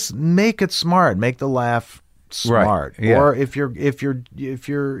 Just make it smart. Make the laugh smart. Right. Yeah. Or if you're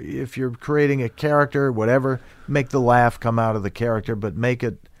creating a character, whatever, make the laugh come out of the character, but make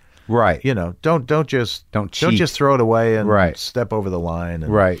it right. You know, don't just throw it away and step over the line.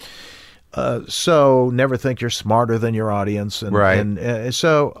 And, right. So never think you're smarter than your audience. And, right. And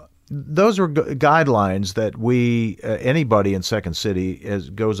so. Those were guidelines that anybody in Second City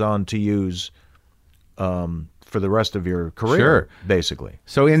goes on to use for the rest of your career, basically.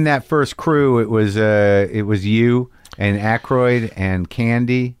 So in that first crew, it was you and Aykroyd and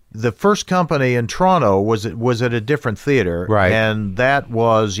Candy. The first company in Toronto was at a different theater, right? And that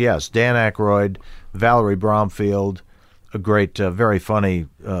was Dan Aykroyd, Valerie Bromfield, a great, very funny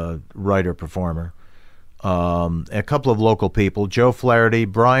writer performer. A couple of local people, Joe Flaherty,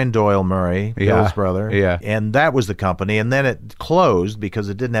 Brian Doyle Murray, Bill's brother, and that was the company. And then it closed because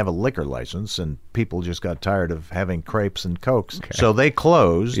it didn't have a liquor license, and people just got tired of having crepes and cokes. Okay. So they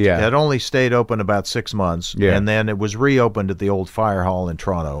closed. It had only stayed open about 6 months, and then it was reopened at the old Fire Hall in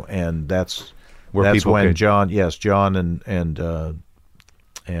Toronto, and that's when John and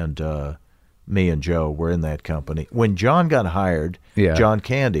me and Joe were in that company. When John got hired, John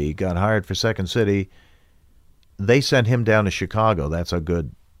Candy got hired for Second City. They sent him down to Chicago. That's how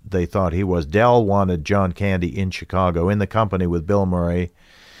good they thought he was. Del wanted John Candy in Chicago, in the company with Bill Murray.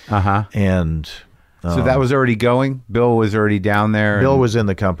 And so that was already going? Bill was already down there? Bill was in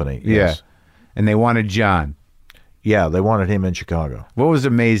the company, yes. And they wanted John? Yeah, they wanted him in Chicago. What was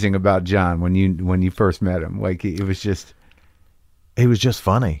amazing about John when you first met him? Like, it was just... He was just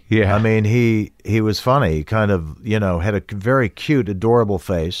funny. Yeah. I mean, he was funny. He kind of, you know, had a very cute, adorable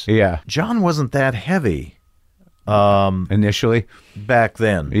face. Yeah. John wasn't that heavy. Initially? Back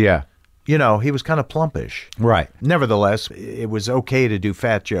then. Yeah. You know, he was kind of plumpish. Right. Nevertheless, it was okay to do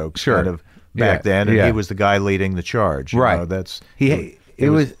fat jokes kind of back then, and he was the guy leading the charge. Right. You know, it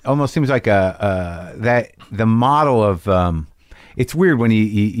was almost seems like that the model of it's weird when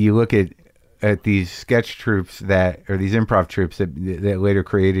you look at these sketch troupes or these improv troupes that later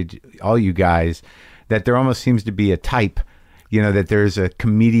created all you guys, that there almost seems to be a type. You know, that there's a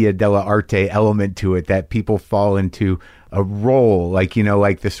commedia dell'arte element to it, that people fall into a role, like, you know,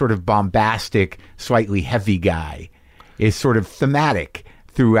 like the sort of bombastic, slightly heavy guy is sort of thematic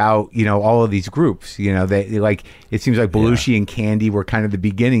throughout, you know, all of these groups. You know, it seems like Belushi and Candy were kind of the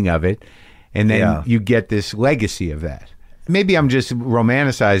beginning of it. And then you get this legacy of that. Maybe I'm just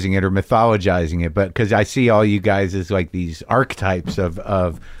romanticizing it or mythologizing it, but because I see all you guys as like these archetypes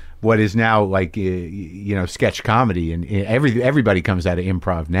of what is now like, you know, sketch comedy, and everybody comes out of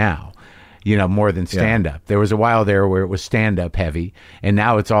improv now, you know, more than stand-up. There was a while there where it was stand-up heavy, and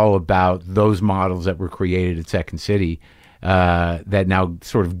now it's all about those models that were created at Second City that now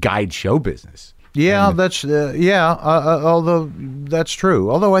sort of guide show business. Yeah, although that's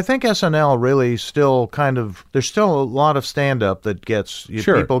true. Although I think SNL really still there's still a lot of stand-up that gets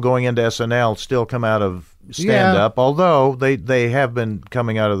people going into SNL still come out of stand-up, although they have been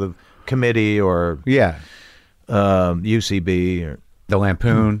coming out of the committee or UCB or the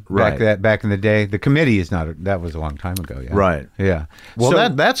Lampoon back in the day. The committee is not that was a long time ago. Right. Yeah. Well, so,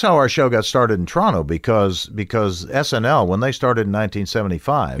 that's how our show got started in Toronto, because SNL, when they started in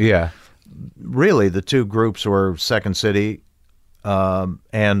 1975, really the two groups were Second City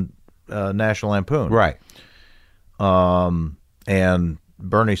and National Lampoon, right? And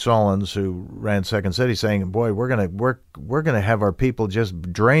Bernie Solins, who ran Second City, saying, "Boy, we're gonna have our people just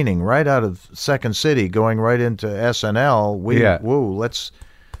draining right out of Second City, going right into SNL.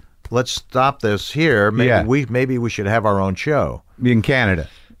 Let's stop this here. Maybe we should have our own show in Canada.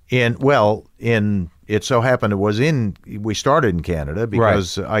 It so happened we started in Canada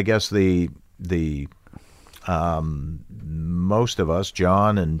because I guess the most of us,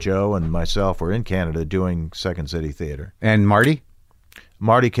 John and Joe and myself, were in Canada doing Second City theater. And Marty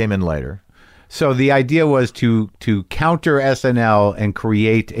came in later. So the idea was to counter SNL and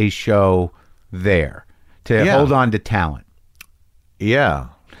create a show there, to hold on to talent. Yeah.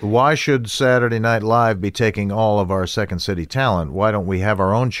 why should Saturday Night Live be taking all of our Second City talent? Why don't we have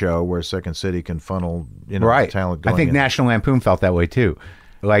our own show where Second City can funnel, talent going I think in? National Lampoon felt that way too.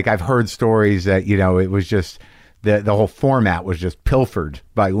 Like I've heard stories that, it was just the whole format was just pilfered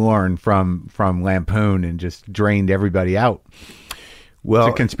by Lorne from Lampoon and just drained everybody out. Well,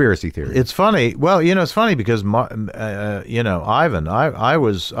 it's a conspiracy theory. It's funny. Well, it's funny because Ivan. I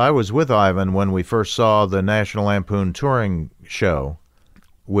was with Ivan when we first saw the National Lampoon touring show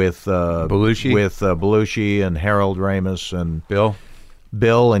with Belushi, Belushi and Harold Ramis and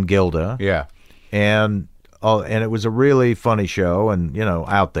Bill and Gilda. Yeah, and it was a really funny show, and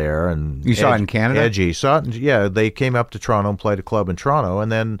out there, and you saw it in Canada. Edgy, saw it. Yeah, they came up to Toronto and played a club in Toronto,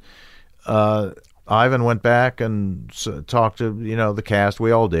 and then. Ivan went back and talked to the cast.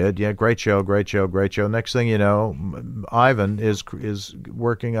 We all did. Yeah, great show. Next thing you know, Ivan is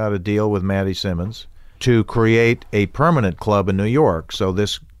working out a deal with Maddie Simmons to create a permanent club in New York, so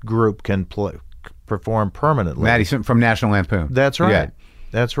this group can perform permanently. Maddie Simmons from National Lampoon. That's right. Yeah.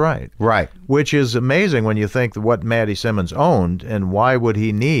 That's right. Right. Which is amazing when you think what Maddie Simmons owned, and why would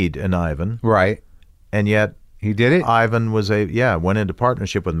he need an Ivan? Right. And yet. He did it? Ivan went into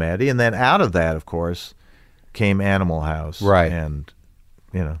partnership with Maddie, and then out of that, of course, came Animal House. Right. And,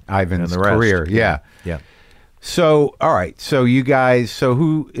 Ivan's and the rest. career. Yeah. Yeah. So, all right. So you guys,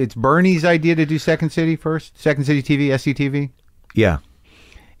 it's Bernie's idea to do Second City first? Second City TV, SCTV? Yeah.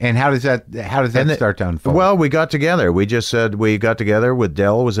 And how does that start to unfold? Well, we got together. We just said we got together with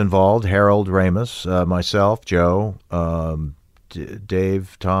Del was involved, Harold Ramis, myself, Joe,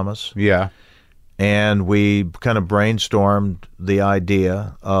 Dave Thomas. Yeah. And we kind of brainstormed the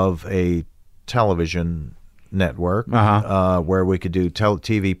idea of a television network where we could do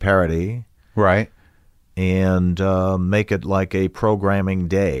TV parody. Right. And make it like a programming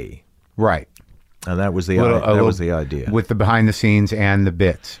day. Right. And that was the idea. With the behind the scenes and the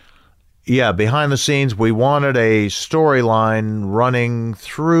bits. Yeah, behind the scenes, we wanted a storyline running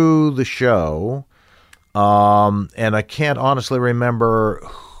through the show. And I can't honestly remember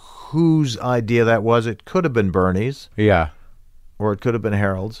whose idea that was. It could have been Bernie's. Yeah. Or it could have been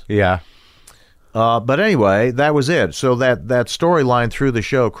Harold's. Yeah. But anyway, that was it. So that storyline through the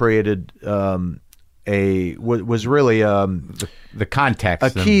show created was really the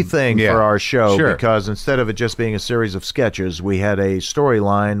context, a key thing for our show. Sure. Because instead of it just being a series of sketches, we had a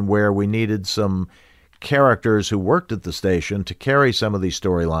storyline where we needed some characters who worked at the station to carry some of these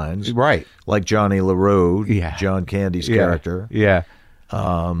storylines. Right. Like Johnny LaRue, John Candy's character. Yeah.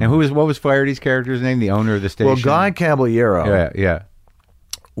 And what was Flaherty's character's name? The owner of the station? Well, Guy Caballero. Yeah.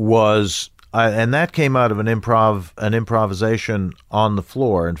 Was and that came out of an improvisation on the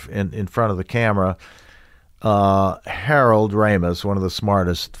floor in front of the camera. Harold Ramis, one of the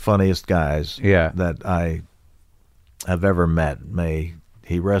smartest, funniest guys that I have ever met, may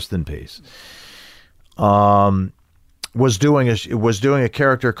he rest in peace. Was doing a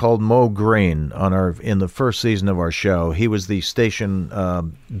character called Mo Green in the first season of our show. He was the station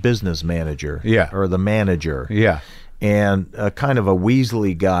business manager, or the manager, and kind of a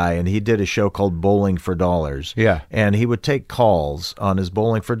Weasley guy. And he did a show called Bowling for Dollars, and he would take calls on his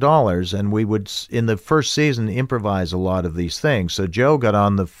Bowling for Dollars, and we would in the first season improvise a lot of these things. So Joe got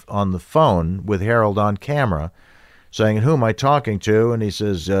on the phone with Harold on camera, saying, "Who am I talking to?" And he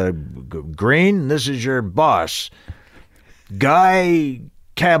says, "Green, this is your boss, Guy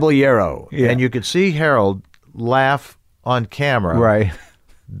Caballero." And you could see Harold laugh on camera, right?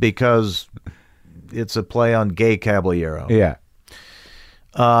 Because it's a play on Gay Caballero. Yeah.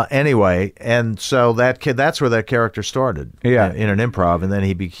 Anyway, and so that's where that character started. Yeah. In an improv, and then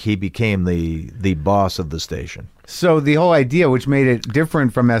he became the boss of the station. So the whole idea, which made it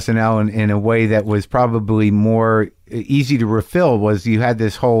different from SNL in a way that was probably more easy to refill, was you had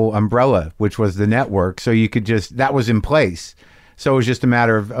this whole umbrella, which was the network. So you could that was in place. So it was just a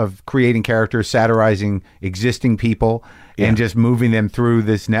matter of creating characters, satirizing existing people, and just moving them through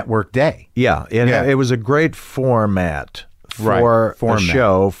this network day. Yeah. It was a great format for a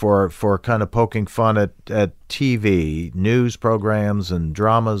show, for kind of poking fun at TV, news programs and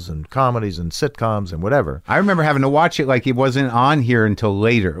dramas and comedies and sitcoms and whatever. I remember having to watch it like it wasn't on here until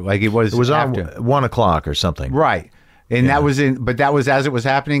later. Like it was after. On 1 o'clock or something. Right. And that was as it was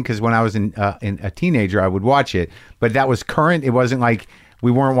happening, because when I was in a teenager, I would watch it. But that was current. It wasn't like we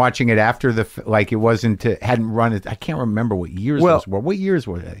weren't watching it after it wasn't, hadn't run it. I can't remember what years those were. What years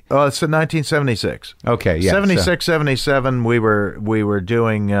were they? It's 1976. Okay, yeah. 76, 77, we were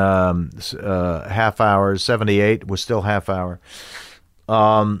doing half hours. 78 was still half hour.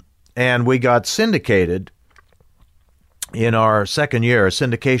 And we got syndicated in our second year, a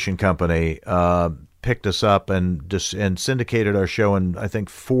syndication company picked us up and syndicated our show in, I think,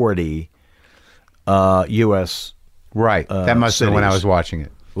 40 U.S. Right. That must have been when I was watching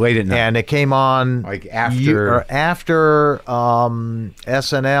it. Late at night. And it came on like after SNL.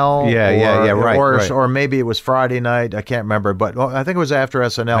 Yeah, right. Or maybe it was Friday night. I can't remember, but I think it was after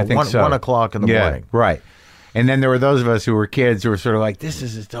SNL. I think so. 1 o'clock in the morning. Right. And then there were those of us who were kids who were sort of like, this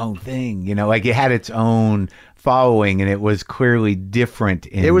is its own thing, like it had its own following, and it was clearly different.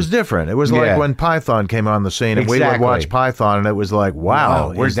 It was different. It was like when Python came on the scene, and we would watch Python, and it was like,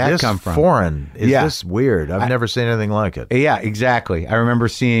 wow, where's that come from? Foreign? Is this weird? I've never seen anything like it. Yeah, exactly. I remember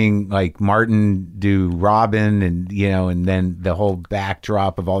seeing like Martin do Robin, and and then the whole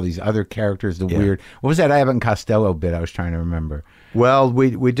backdrop of all these other characters. Weird. What was that Abbott and Costello bit? I was trying to remember. Well,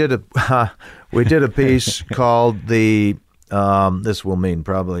 we did a piece called the. This will mean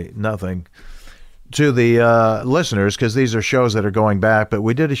probably nothing to the listeners because these are shows that are going back. But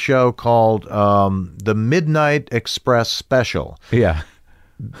we did a show called the Midnight Express Special. Yeah,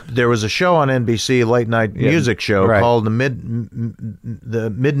 there was a show on NBC, late night music show called the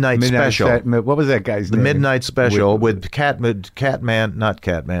Midnight Special. What was that guy's name? The Midnight Special with Catman, not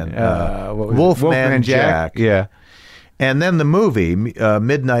Catman, Wolfman Jack. Yeah. And then the movie,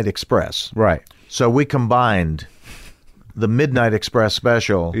 Midnight Express. Right. So we combined the Midnight Express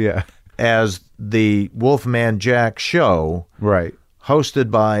special as the Wolfman Jack show. Right.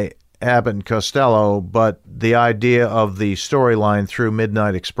 Hosted by Abbott and Costello, but the idea of the storyline through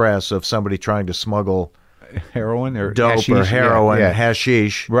Midnight Express of somebody trying to smuggle heroin or dope hashish, or heroin,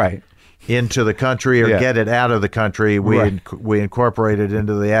 hashish. Right. Into the country or get it out of the country. We incorporated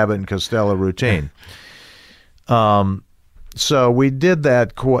into the Abbott and Costello routine. So we did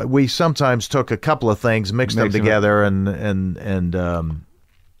that. We sometimes took a couple of things, mixed them together,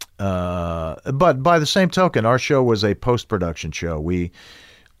 but by the same token, our show was a post-production show. We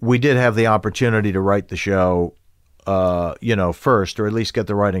did have the opportunity to write the show, first, or at least get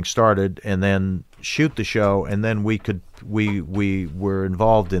the writing started, and then shoot the show, and then we were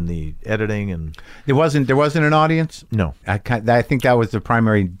involved in the editing, and there wasn't an audience. No, I think that was the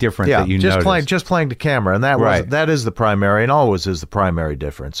primary difference that you noticed. Just playing to camera, and that is the primary, and always is the primary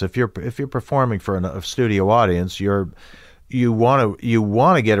difference. If you're performing for a studio audience, you want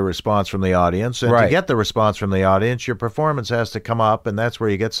to get a response from the audience, and to get the response from the audience, your performance has to come up, and that's where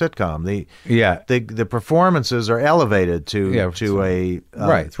you get sitcom. The performances are elevated to a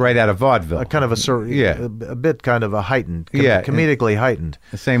it's right out of vaudeville, a kind of a bit kind of a heightened, comedically heightened.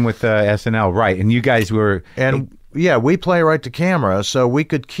 The same with SNL, right? And you guys were we play right to camera, so we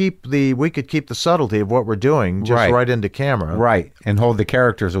could keep the subtlety of what we're doing just right into camera, right, and hold the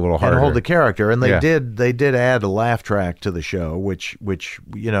characters a little harder, and hold the character. And they did add a laugh track to the show, which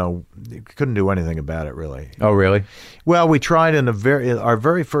couldn't do anything about it really. Oh, really? Well, we tried in our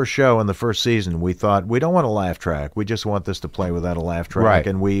very first show in the first season. We thought we don't want a laugh track. We just want this to play without a laugh track, right.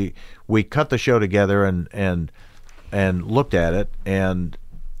 And we cut the show together and looked at it, and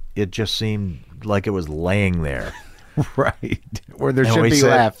it just seemed like it was laying there. Right. Where there should be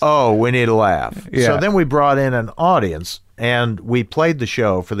laughs. Oh, we need a laugh. Yeah. So then we brought in an audience, and we played the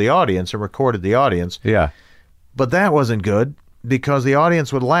show for the audience and recorded the audience. Yeah. But that wasn't good because the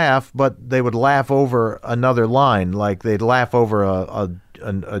audience would laugh, but they would laugh over another line, like they'd laugh over a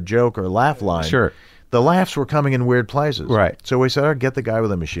joke or laugh line. Sure. The laughs were coming in weird places. Right. So we said, get the guy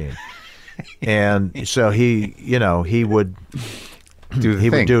with a machine. And so he would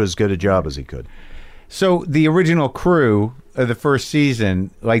would do as good a job as he could. So the original crew of the first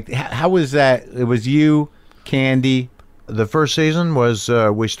season, like, how was that? It was you, Candy. The first season was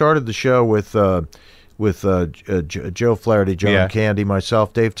we started the show with Joe Flaherty, John Candy,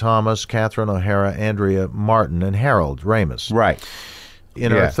 myself, Dave Thomas, Catherine O'Hara, Andrea Martin, and Harold Ramis. Right.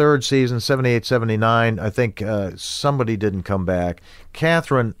 In our third season, 78, 79, I think somebody didn't come back.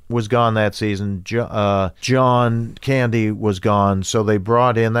 Catherine was gone that season. John Candy was gone, so they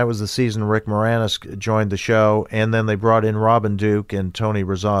brought in, that was the season Rick Moranis joined the show, and then they brought in Robin Duke and Tony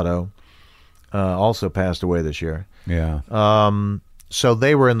Rosato, also passed away this year. Yeah. So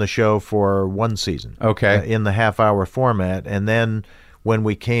they were in the show for one season. Okay. In the half-hour format, and then when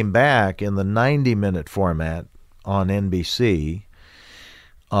we came back in the 90-minute format on NBC...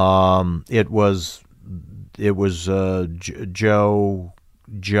 It was Joe,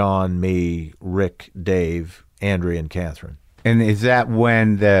 John, me, Rick, Dave, Andrea, and Catherine. And is that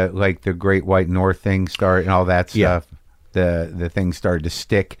when the Great White North thing started and all that stuff? Yeah. The thing started to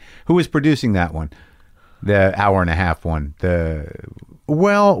stick. Who was producing that one? The hour and a half one.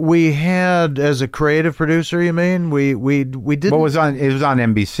 Well, we had, as a creative producer, you mean? We did. What was on? It was on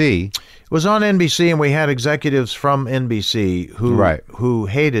NBC. was on NBC, and we had executives from NBC who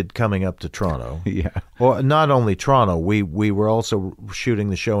hated coming up to Toronto. Yeah. Well, not only Toronto, we were also shooting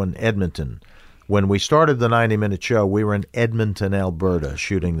the show in Edmonton. When we started the 90-minute show, we were in Edmonton, Alberta,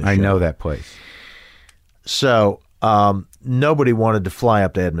 shooting the show. I know that place. So nobody wanted to fly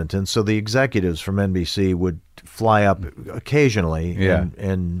up to Edmonton, so the executives from NBC would fly up occasionally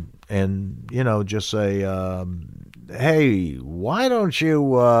and you know, just say, hey, why don't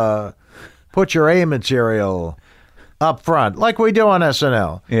you put your A material up front, like we do on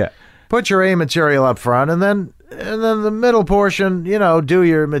SNL. Yeah. Put your A material up front, and then the middle portion, you know, do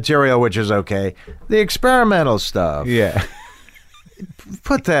your material, which is okay. The experimental stuff. Yeah.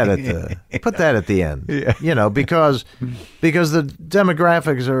 Put that at the end. Yeah. You know, because the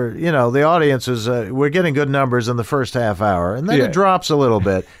demographics are, you know, the audience is, we're getting good numbers in the first half hour, and then it drops a little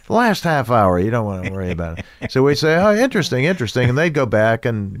bit. The last half hour, you don't want to worry about it. So we say, oh, interesting, and they'd go back,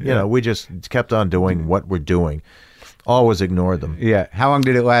 and, you know, we just kept on doing what we're doing. Always ignored them. Yeah. How long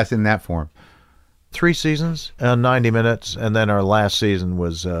did it last in that form? 3 seasons, 90 minutes, and then our last season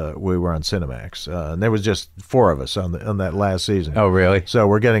was we were on Cinemax, and there was just 4 of us on that last season. Oh, really? So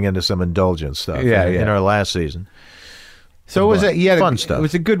we're getting into some indulgent stuff. In our last season. So it was fun stuff. It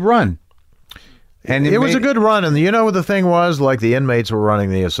was a good run, and it was a good run. And you know what the thing was? Like, the inmates were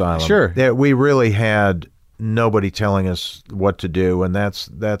running the asylum. Sure, we really had nobody telling us what to do, and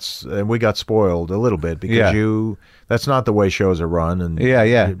and we got spoiled a little bit because that's not the way shows are run, and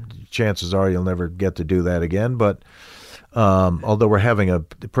chances are you'll never get to do that again. But although we're having a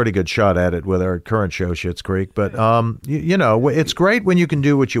pretty good shot at it with our current show, Schitt's Creek. But you know, it's great when you can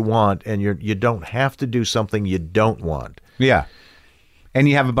do what you want, and you don't have to do something you don't want. Yeah. And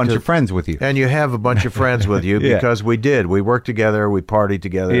you have a bunch of friends with you. And you have a bunch of friends with you because we did. We worked together, we partied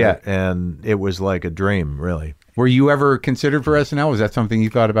together, and it was like a dream, really. Were you ever considered for SNL? Was that something you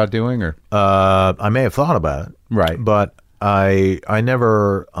thought about doing, or? I may have thought about it. Right. But I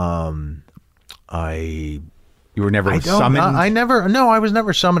never you were never summoned? I was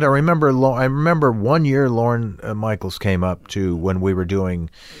never summoned. I remember one year Lorne Michaels came up to when we were doing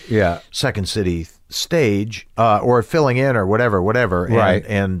Second City stage or filling in or whatever. Right.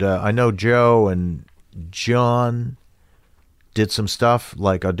 And I know Joe and John did some stuff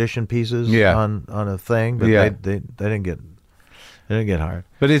like audition pieces on a thing, but they didn't get hired.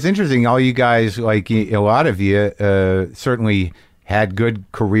 But it's interesting. All you guys, like a lot of you, certainly had good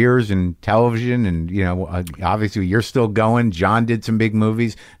careers in television, and you know, obviously you're still going. John did some big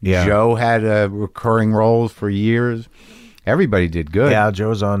movies. Yeah. Joe had recurring roles for years. Everybody did good. Yeah,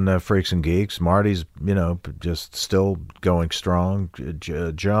 Joe's on Freaks and Geeks. Marty's, you know, just still going strong.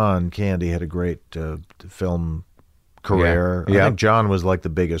 John Candy had a great film career. Yeah. I think John was like the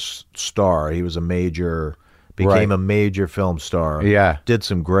biggest star. He was became a major film star. Yeah. Did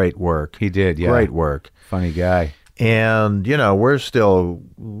some great work. He did, yeah. Great work. Funny guy. And, you know, we're still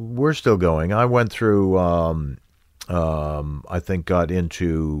going. I went through, I think got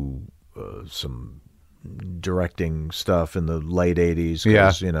into some directing stuff in the late 80s.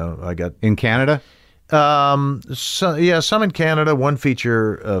 You know, I got... In Canada? Some in Canada. One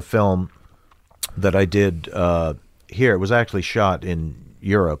feature film that I did here. It was actually shot in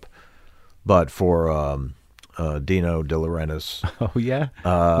Europe, but for Dino De Laurentiis. Oh, yeah?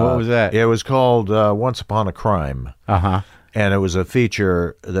 What was that? It was called Once Upon a Crime. Uh-huh. And it was a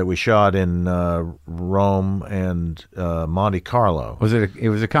feature that we shot in Rome and Monte Carlo. It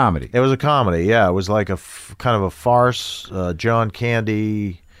was a comedy? It was a comedy, yeah. It was like a kind of a farce. John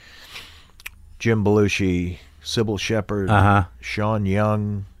Candy, Jim Belushi, Sybil Shepherd, Sean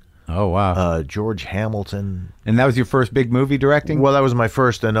Young. Oh, wow. George Hamilton. And that was your first big movie directing? Well, that was my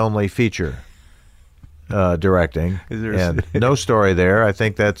first and only feature directing. And no story there. I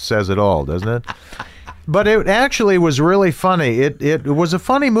think that says it all, doesn't it? But it actually was really funny. It was a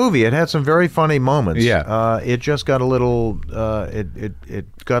funny movie. It had some very funny moments. Yeah. It just got a little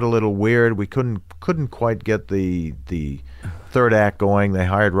it got a little weird. We couldn't quite get the third act going. They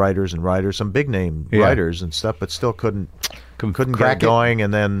hired writers, some big name writers and stuff, but still couldn't get going.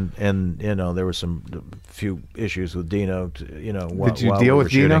 And you know, there were some few issues with Dino. You know, did you deal with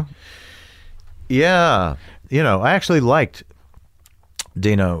Dino? Yeah, you know, I actually liked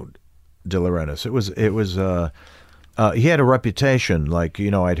Dino De Laurentiis. It was he had a reputation, like,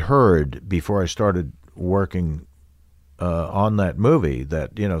 you know, I'd heard before I started working on that movie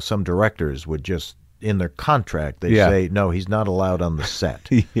that, you know, some directors would just in their contract they say no, he's not allowed on the set.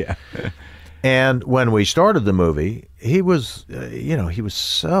 Yeah. And when we started the movie, he was you know, he was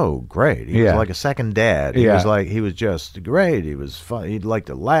so great. He was like a second dad. He was just great. He was fun. He'd like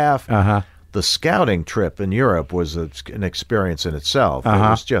to laugh. the scouting trip in Europe was an experience in itself. It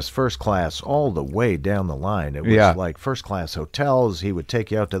was just first class all the way down the line. It was like first class hotels. He would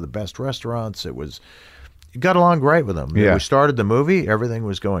take you out to the best restaurants. You got along great with him. We started the movie. Everything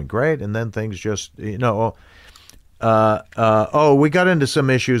was going great. And then things just, we got into some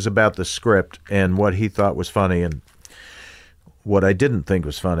issues about the script and what he thought was funny and what I didn't think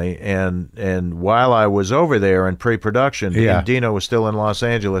was funny. And while I was over there in pre-production, Dino was still in Los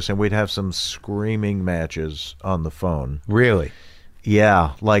Angeles, and we'd have some screaming matches on the phone. Really?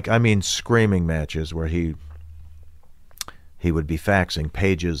 Yeah. Screaming matches where he would be faxing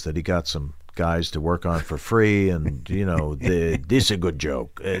pages that he got some guys to work on for free, and, this is a good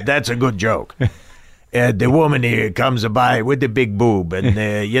joke. That's a good joke. The woman here comes by with the big boob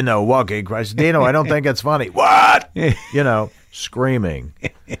and, walking across. Dino, I don't think it's funny. What? Screaming.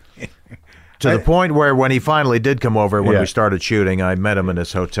 To the point where when he finally did come over, when we started shooting, I met him in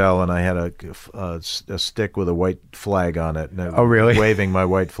his hotel, and I had a stick with a white flag on it. And really? Waving my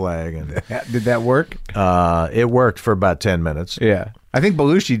white flag. And did that work? It worked for about 10 minutes. Yeah. I think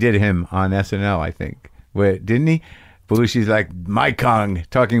Belushi did him on SNL, I think. Didn't he? Belushi's like, my Kong,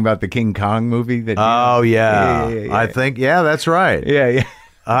 talking about the King Kong movie. I think, that's right. Yeah.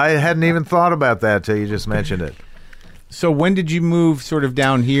 I hadn't even thought about that till you just mentioned it. So when did you move sort of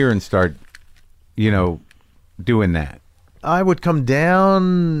down here and start, doing that? I would come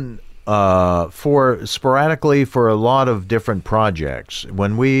down sporadically for a lot of different projects.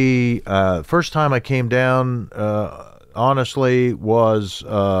 When first time I came down, honestly, was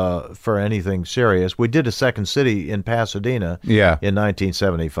for anything serious. We did a Second City in Pasadena in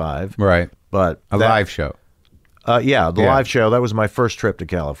 1975. Right. But live show. Live show. That was my first trip to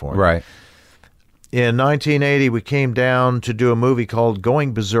California. Right. In 1980, we came down to do a movie called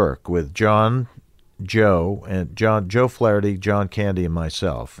Going Berserk with Joe Flaherty, John Candy, and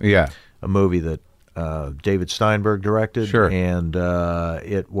myself. Yeah. A movie that David Steinberg directed. Sure. And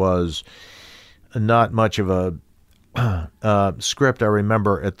it was not much of a script, I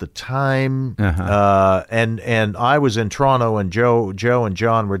remember, at the time. And I was in Toronto, and Joe and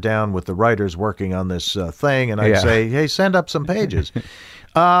John were down with the writers working on this thing, and I'd say, hey, send up some pages.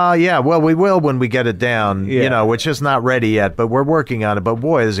 Well, we will when we get it down. It's just not ready yet, but we're working on it. But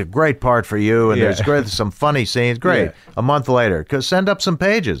boy, there's a great part for you, and there's some funny scenes. Great. Yeah. A month later, because send up some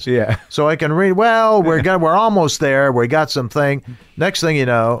pages. Yeah. So I can read. Well, we're almost there. We got something. Next thing you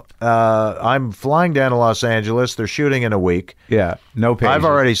know, I'm flying down to Los Angeles. They're shooting in a week. Yeah. No pages. I've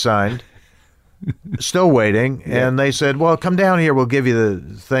already signed. Still waiting, and they said, well, come down here, we'll give you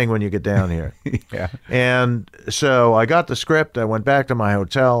the thing when you get down here. And so I got the script, I went back to my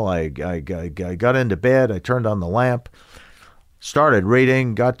hotel, I got into bed, I turned on the lamp, started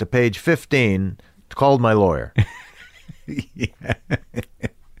reading, got to page 15, called my lawyer.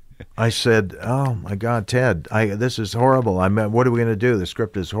 I said, oh my God, Ted, this is horrible. What are we going to do? The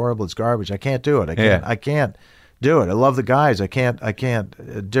script is horrible, it's garbage, I can't do it, I can't do it. I love the guys. I can't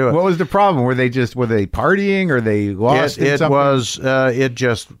do it. What was the problem? Were they partying, or they lost something?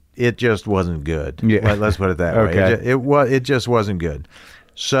 It just wasn't good. Yeah. Let's put it that way. It just wasn't good.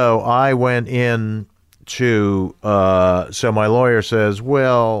 So I went in to so my lawyer says,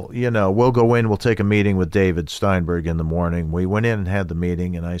 well, we'll go in, we'll take a meeting with David Steinberg in the morning. We went in and had the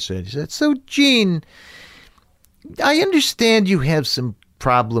meeting, and he said, so Gene, I understand you have some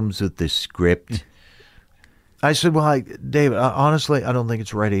problems with the script. I said, well, David, honestly, I don't think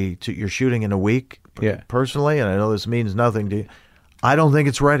it's ready. You're shooting in a week, personally, and I know this means nothing to you. I don't think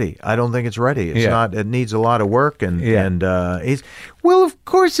it's ready. It's not. It needs a lot of work, and he's, well, of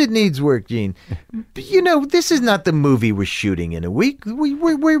course it needs work, Gene. But, this is not the movie we're shooting in a week.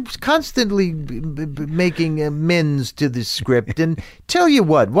 We're constantly making amends to the script. And tell you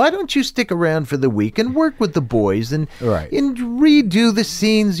what, why don't you stick around for the week and work with the boys and redo the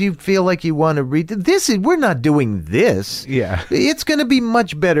scenes you feel like you want to read. We're not doing this. Yeah, it's going to be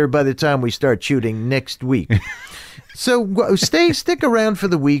much better by the time we start shooting next week. So stick around for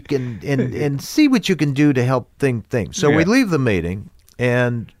the week and see what you can do to help things. So we leave the meeting,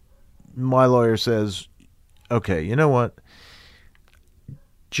 and my lawyer says, okay, you know what?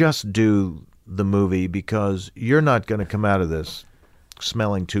 Just do the movie, because you're not going to come out of this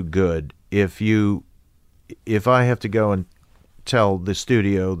smelling too good if I have to go and tell the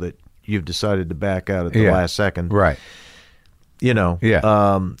studio that you've decided to back out at the last second. Right.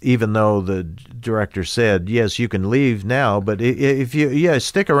 Even though the director said, yes, you can leave now, but if you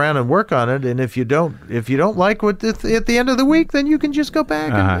stick around and work on it, and if you don't like what at the end of the week, then you can just go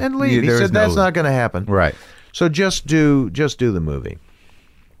back and leave. He said that's not going to happen. Right. So just do the movie.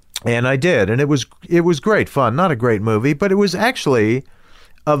 And I did, and it was great fun. Not a great movie, but it was actually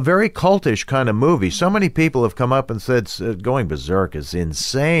a very cultish kind of movie. So many people have come up and said, going berserk is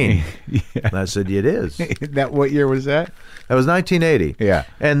insane. Yeah. And I said, it is. What year was that? That was 1980. Yeah.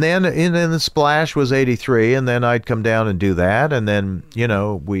 And then the Splash was 83, and then I'd come down and do that. And then,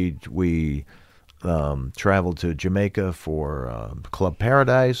 we traveled to Jamaica for Club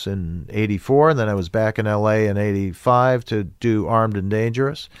Paradise in 84, and then I was back in L.A. in 85 to do Armed and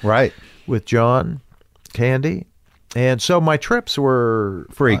Dangerous. Right. With John Candy. And so my trips were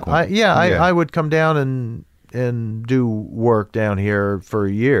frequent. I would come down and do work down here for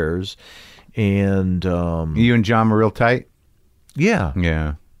years. And you and John were real tight? Yeah.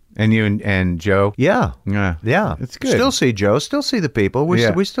 Yeah. And you and Joe? Yeah. Yeah. Yeah. It's good. Still see Joe, still see the people.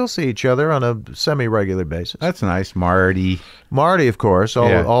 We still see each other on a semi-regular basis. That's nice. Marty, of course,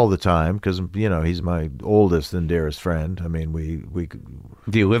 all the time, because, he's my oldest and dearest friend. I mean, we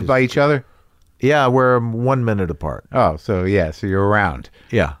do you live by each other? Yeah, we're 1 minute apart. Oh, so you're around.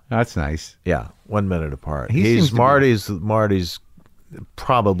 Yeah. That's nice. Yeah, 1 minute apart. He's Marty's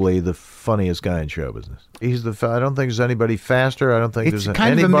probably the funniest guy in show business. I don't think there's anybody faster. I don't think there's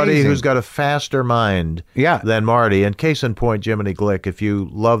anybody who's got a faster mind than Marty. And case in point, Jiminy Glick, if you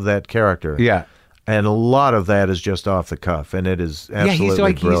love that character. Yeah. And a lot of that is just off the cuff, and it is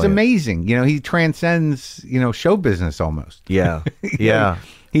absolutely brilliant. He's amazing. He transcends, show business almost. Yeah, yeah.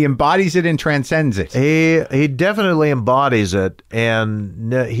 He embodies it and transcends it. He definitely embodies it,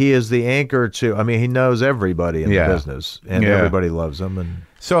 and he is the anchor to. I mean, he knows everybody in the business, and everybody loves him. And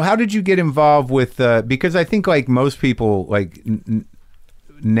so, how did you get involved with? Because I think, like most people,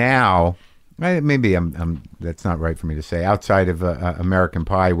 now, maybe I'm. That's not right for me to say. Outside of American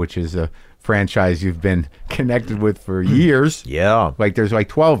Pie, which is a franchise you've been connected with for years. Yeah. There's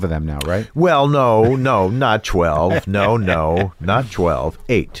 12 of them now, right? Well, no, not 12. No, not 12.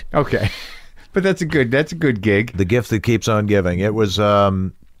 8. Okay. But that's a good gig. The gift that keeps on giving. It was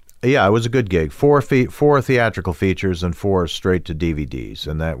it was a good gig. 4 theatrical features and 4 straight to DVDs,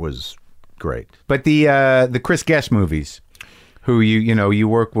 and that was great. But the Chris Guest movies, who you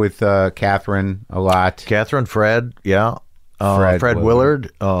work with Catherine a lot. Catherine, Fred, yeah. Fred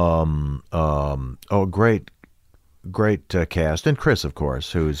Willard. Great cast, and Chris, of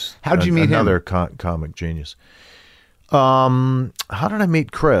course, who's how'd you meet another him? Comic genius. How did I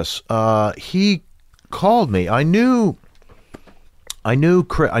meet Chris? He called me. I knew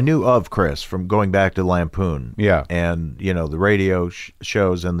of Chris from going back to Lampoon. Yeah, and the radio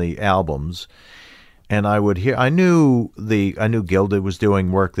shows and the albums. And I would hear. I knew Gilda was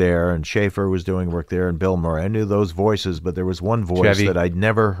doing work there, and Schaefer was doing work there, and Bill Murray. I knew those voices, but there was one voice that I'd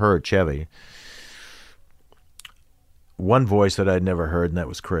never heard. Chevy. One voice that I'd never heard, and that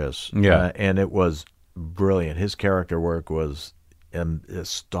was Chris. Yeah, and it was brilliant. His character work was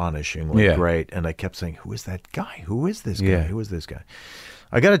astonishingly great, and I kept saying, "Who is that guy? Who is this guy? Yeah. Who is this guy?"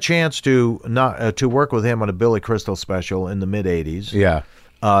 I got a chance to work with him on a Billy Crystal special in the mid '80s. Yeah.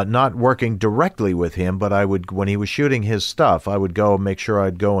 Not working directly with him, but I would, when he was shooting his stuff, I would go make sure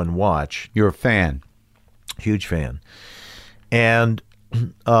I'd go and watch. You're a fan. Huge fan. And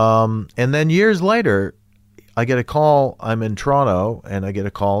then years later, I get a call. I'm in Toronto, and I get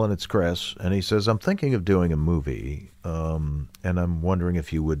a call, and it's Chris, and he says, "I'm thinking of doing a movie, and I'm wondering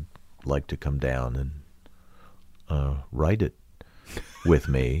if you would like to come down and write it with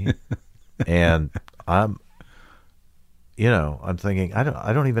me." And I'm thinking,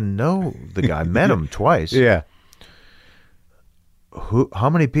 I don't even know the guy. I met him twice. Yeah. How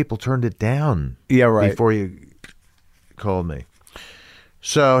many people turned it down? Yeah, right. Before you called me.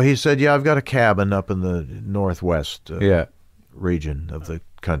 So he said, "Yeah, I've got a cabin up in the northwest region of the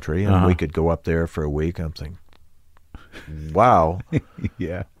country, and we could go up there for a week." I'm thinking, wow.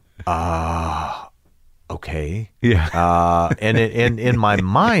 Yeah. Okay. Yeah. And in my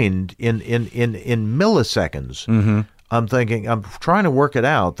mind, in milliseconds, I'm thinking, I'm trying to work it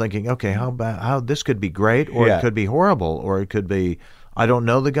out, thinking, okay, how this could be great, or it could be horrible, or it could be, I don't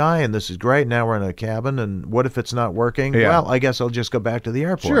know the guy, and this is great. Now we're in a cabin, and what if it's not working? Yeah. Well, I guess I'll just go back to the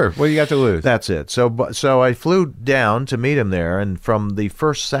airport. Sure. What do you got to lose? That's it. So I flew down to meet him there, and from the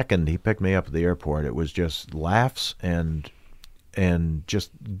first second he picked me up at the airport, it was just laughs and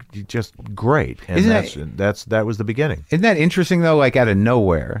just great. And that was the beginning. Isn't that interesting though? Out of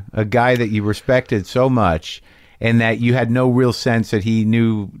nowhere, a guy that you respected so much, and that you had no real sense that he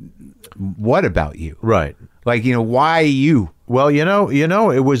knew what about you, right? Why you? Well,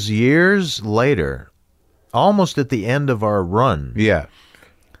 it was years later, almost at the end of our run. Yeah.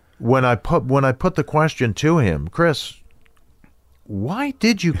 When I put the question to him, Chris, why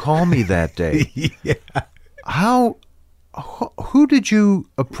did you call me that day? Yeah. Who did you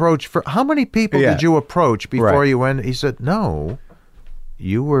approach for? How many people did you approach before you went? He said, "No,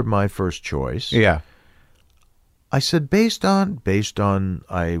 you were my first choice. Yeah. I said, based on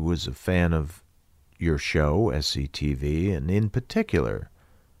I was a fan of your show, SCTV, and in particular,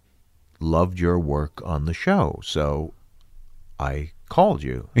 loved your work on the show. So I called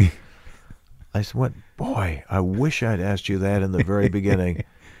you. I said, boy, I wish I'd asked you that in the very beginning,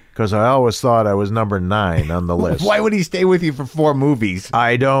 because I always thought I was number 9 on the list. Why would he stay with you for 4 movies?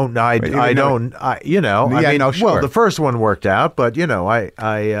 I don't, you know, Yeah, I mean, no, sure. well, the first one worked out, but, you know,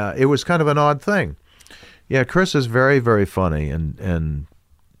 it was kind of an odd thing. Yeah, Chris is very, very funny and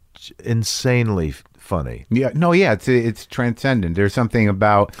insanely funny. Yeah, no, yeah, it's transcendent. There's something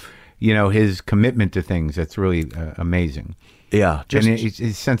about, you know, his commitment to things that's really amazing. Yeah, just and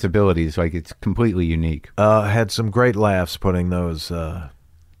his sensibility is like, it's completely unique. Had some great laughs putting those.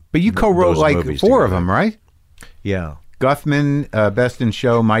 But you co-wrote like 4 together. of them, right? Yeah, Guffman, Best in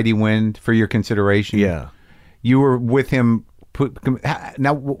Show, Mighty Wind, For Your Consideration. yeah. You were with him.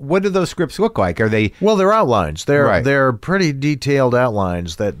 Now, what do those scripts look like? Are they? Well, they're outlines. Right. They're pretty detailed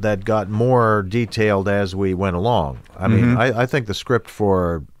outlines that got more detailed as we went along. I mean, I think the script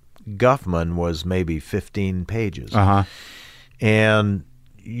for Guffman was maybe 15 pages. Uh-huh. And,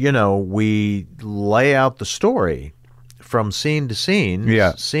 you know, we lay out the story from scene to scene.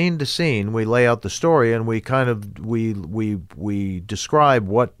 Yeah. Scene to scene, we lay out the story, and we kind of we describe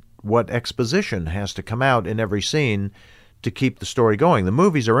what exposition has to come out in every scene to keep the story going. The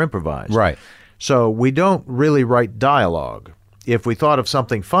movies are improvised. Right. So we don't really write dialogue. If we thought of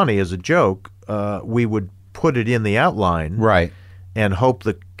something funny as a joke, we would put it in the outline. Right. And hope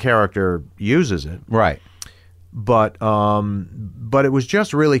the character uses it. Right. But it was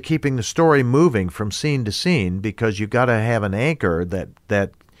just really keeping the story moving from scene to scene, because you got to have an anchor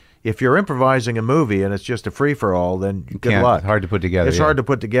that if you're improvising a movie and it's just a free-for-all, then good luck. It's hard to put together. It's hard to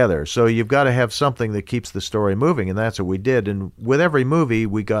put together. So you've got to have something that keeps the story moving, and that's what we did. And with every movie,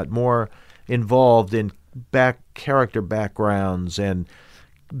 we got more involved in character backgrounds and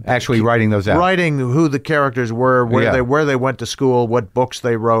actually writing those out. Writing who the characters were, where they went to school, what books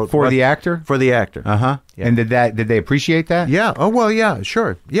they wrote. For the actor? For the actor. Uh-huh. Yeah. And did they appreciate that? Yeah. Oh, well, yeah,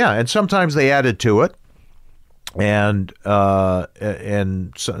 sure. Yeah, and sometimes they added to it. And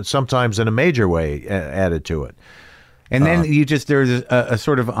sometimes in a major way added to it. And then there's a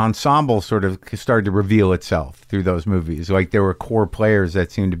sort of ensemble sort of started to reveal itself through those movies. Like there were core players that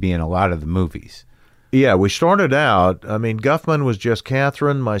seemed to be in a lot of the movies. Yeah, we started out, I mean, Guffman was just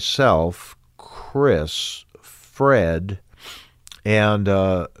Catherine, myself, Chris, Fred, and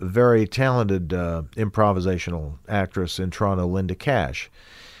a very talented improvisational actress in Toronto, Linda Cash.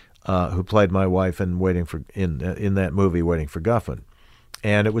 Who played my wife in in that movie, Waiting for Guffman,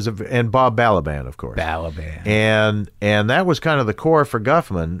 and it was and Bob Balaban, of course. Balaban. And that was kind of the core for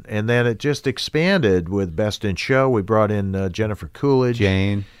Guffman, and then it just expanded with Best in Show. We brought in Jennifer Coolidge,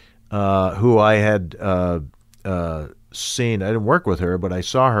 Jane, who I had seen. I didn't work with her, but I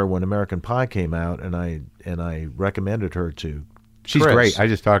saw her when American Pie came out, and I recommended her to. She's Chris. great. I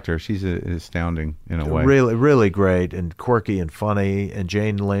just talked to her. She's astounding in a way. Really, really great and quirky and funny. And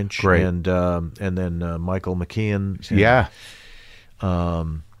Jane Lynch. Great. And then Michael McKeon. Yeah.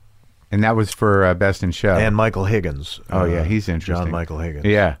 And that was for Best in Show. And Michael Higgins. Oh yeah, he's interesting. John Michael Higgins.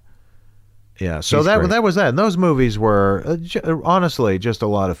 Yeah. Yeah. So that was that. And those movies were honestly just a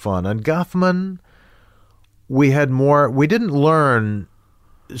lot of fun. And Guffman, we had more. We didn't learn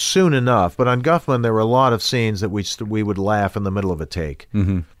soon enough, but on Guffman there were a lot of scenes that we would laugh in the middle of a take.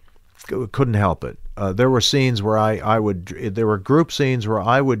 Mm-hmm. Couldn't help it. There were scenes where there were group scenes where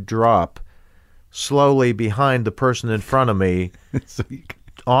I would drop slowly behind the person in front of me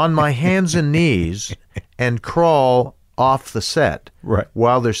on my hands and knees and crawl off the set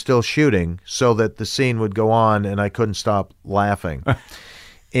while they're still shooting, so that the scene would go on and I couldn't stop laughing.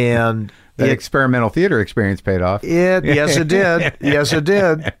 And that experimental theater experience paid off. Yes, it did. Yes, it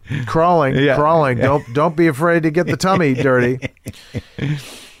did. Crawling. Don't be afraid to get the tummy dirty.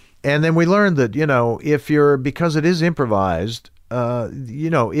 And then we learned that, because it is improvised,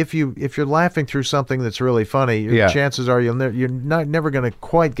 if you're laughing through something that's really funny, chances are you're never going to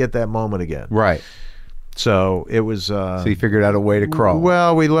quite get that moment again. Right. So it was. So you figured out a way to crawl.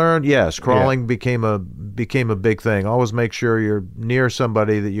 Well, we learned. Yes, crawling became a big thing. Always make sure you're near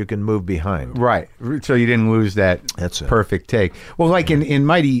somebody that you can move behind. Right. So you didn't lose that. That's perfect take. Well, like in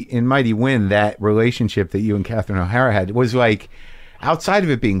Mighty Wind, that relationship that you and Catherine O'Hara had was like, outside of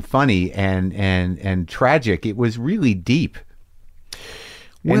it being funny and tragic, it was really deep.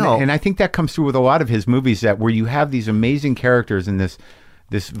 Well, and I think that comes through with a lot of his movies, that where you have these amazing characters in this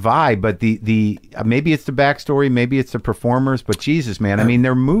vibe, but the maybe it's the backstory, maybe it's the performers, but Jesus, man, I mean,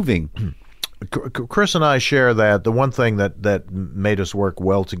 they're moving. Chris and I share that. The one thing that made us work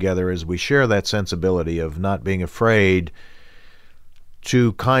well together is we share that sensibility of not being afraid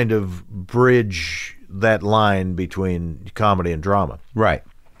to kind of bridge that line between comedy and drama. Right.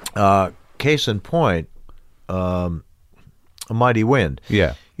 Case in point, A Mighty Wind.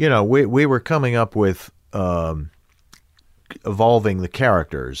 Yeah. You know, we were coming up with evolving the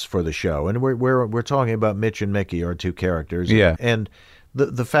characters for the show, and we're talking about Mitch and Mickey, our two characters. Yeah. And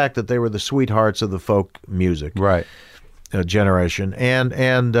the fact that they were the sweethearts of the folk music. Right. Generation,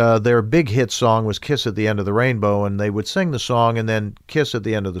 and their big hit song was "Kiss at the End of the Rainbow," and they would sing the song and then kiss at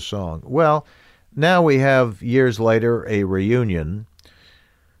the end of the song. Well, now we have, years later, a reunion,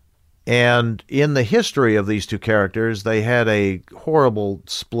 and in the history of these two characters, they had a horrible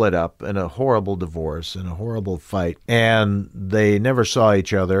split up and a horrible divorce and a horrible fight, and they never saw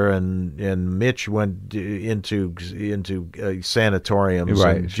each other, and Mitch went into sanatoriums,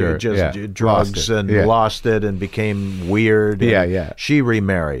 right, and sure, just drugs, lost it and became weird. Yeah. She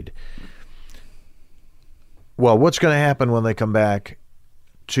remarried. Well, what's going to happen when they come back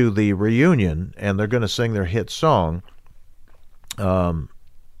to the reunion and they're going to sing their hit song?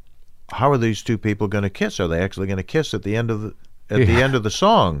 How are these two people going to kiss? Are they actually going to kiss at the end of the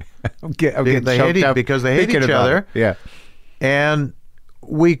song? They hate because they hate each other. Yeah. And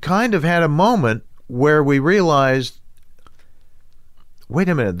we kind of had a moment where we realized, wait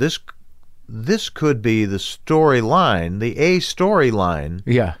a minute, this could be the storyline, the A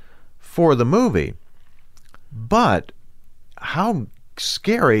storyline for the movie. But how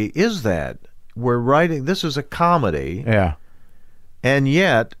scary is that? We're writing, this is a comedy. Yeah. And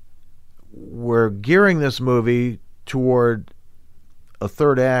yet we're gearing this movie toward a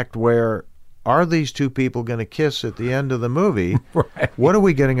third act where, are these two people going to kiss at the end of the movie? Right. What are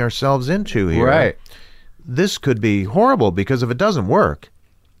we getting ourselves into here? Right. This could be horrible, because if it doesn't work,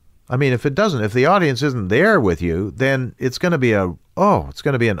 I mean, if the audience isn't there with you, then it's going to be an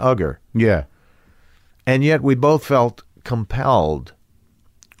ugger. Yeah. And yet we both felt compelled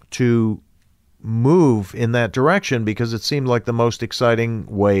to move in that direction because it seemed like the most exciting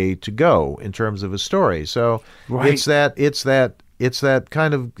way to go in terms of a story. So right. it's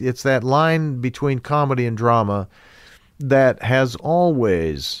that line between comedy and drama that has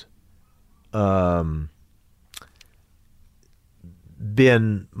always been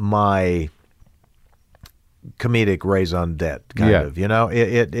my comedic raison d'etre, kind of. You know,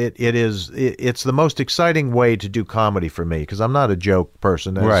 it's the most exciting way to do comedy for me, because I'm not a joke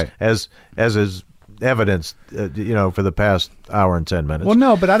person, as is evidenced, for the past hour and 10 minutes. Well,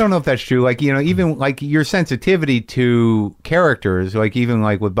 no, but I don't know if that's true. Like, even like your sensitivity to characters, like even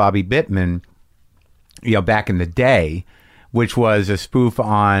like with Bobby Bittman, back in the day, which was a spoof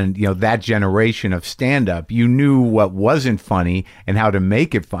on, that generation of stand-up. You knew what wasn't funny and how to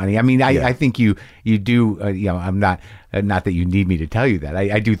make it funny. I mean, I think you do, I'm not that you need me to tell you that.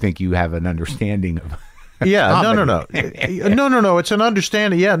 I do think you have an understanding of yeah, no. It's an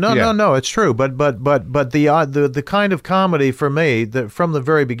understanding. Yeah, no. It's true. But the kind of comedy for me that from the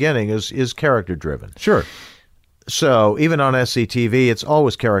very beginning is character driven. Sure. So even on SCTV, it's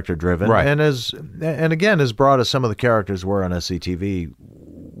always character driven. Right. And again, as broad as some of the characters were on SCTV,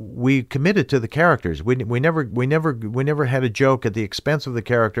 we committed to the characters. We never had a joke at the expense of the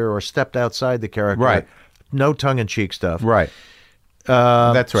character or stepped outside the character. Right. No tongue in cheek stuff. Right.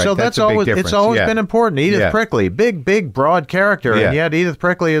 That's right. So that's a big difference. It's always been important. Edith Prickley, big, broad character, and yet Edith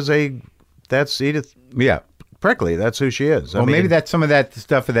Prickley that's Edith. Yeah. Prickley, that's who she is. Well, maybe that's some of that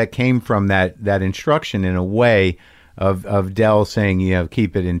stuff that came from that instruction in a way of Del saying,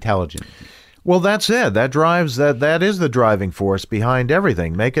 keep it intelligent. Well, that's it. That drives that is the driving force behind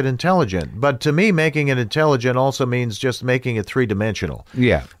everything. Make it intelligent. But to me, making it intelligent also means just making it three-dimensional.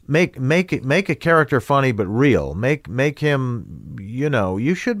 Yeah. Make a character funny but real. Make him,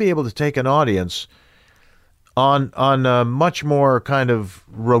 you should be able to take an audience on a much more kind of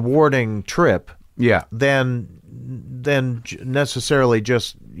rewarding trip. Yeah. Than necessarily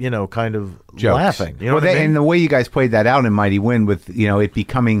just, kind of jokes. Laughing. You know what I mean? And the way you guys played that out in Mighty Wind with, it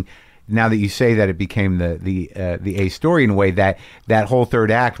becoming, now that you say that, it became the A story in a way that whole third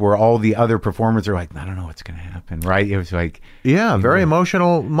act where all the other performers are like, I don't know what's going to happen, right? It was like... Yeah, very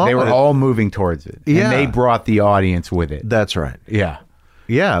emotional moment. They were all moving towards it. Yeah. And they brought the audience with it. That's right. Yeah.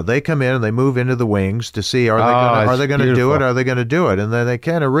 Yeah, they come in and they move into the wings to see are they going to do it? Are they going to do it? And then they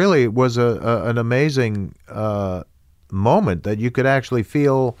kind of really was an amazing moment that you could actually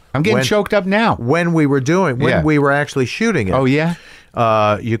feel. I'm getting choked up now. When we were actually shooting it. Oh yeah,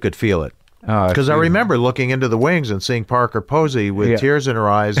 you could feel it. Because I remember looking into the wings and seeing Parker Posey with tears in her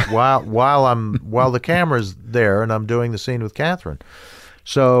eyes while the camera's there and I'm doing the scene with Catherine.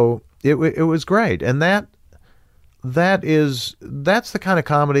 So it was great, and that's the kind of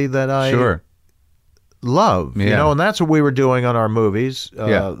comedy that I love. You know, and that's what we were doing on our movies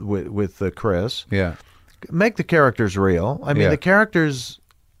with Chris. Yeah, make the characters real. I mean, the characters.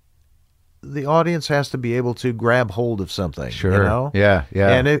 The audience has to be able to grab hold of something. Sure. You know? Yeah.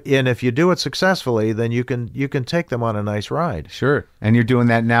 And if you do it successfully, then you can take them on a nice ride. Sure. And you're doing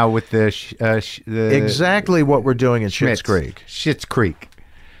that now with the exactly what we're doing in Schitt's Creek. Schitt's Creek.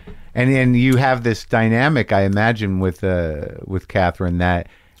 And you have this dynamic, I imagine, with Catherine that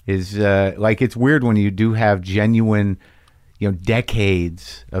is like, it's weird when you do have genuine,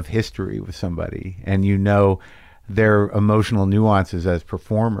 decades of history with somebody, and their emotional nuances as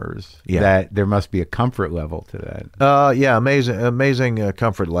performers, that there must be a comfort level to that. Amazing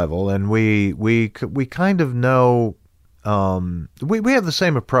comfort level, and we kind of know we have the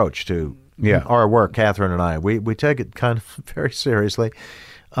same approach to our work. Catherine and I, we take it kind of very seriously.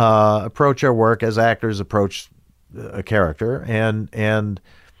 Approach our work as actors approach a character, and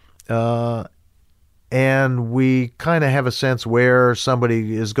we kind of have a sense where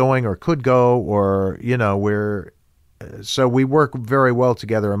somebody is going or could go, or so we work very well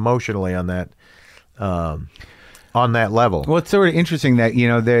together emotionally on that level. Well, it's sort of interesting that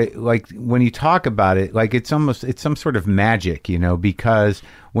like when you talk about it, like it's some sort of magic, because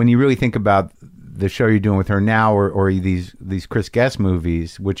when you really think about the show you're doing with her now, or these Chris Guest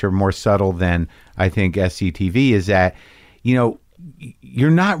movies, which are more subtle than I think SCTV, is that you're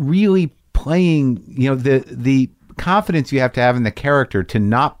not really playing the confidence you have to have in the character to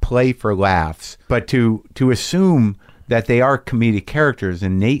not play for laughs, but to assume that they are comedic characters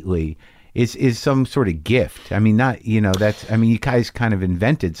innately is some sort of gift. I mean, you guys kind of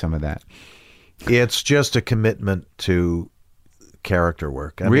invented some of that. It's just a commitment to character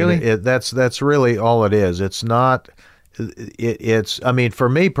work. I really? mean, that's really all it is. It's not. It's. I mean, for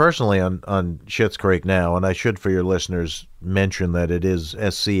me personally, on Schitt's Creek now, and I should for your listeners mention that it is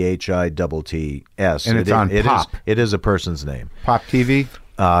SCHITTS, and it's on Pop. It is a person's name. Pop TV.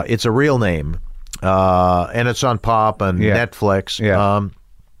 It's a real name, and it's on Pop and Netflix. Yeah.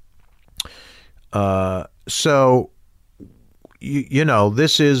 So.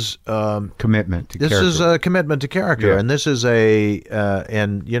 This is commitment to character. This is a commitment to character, and this is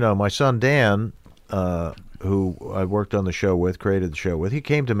my son Dan, who I worked on the show with, created the show with. He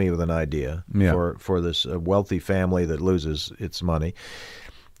came to me with an idea for this wealthy family that loses its money,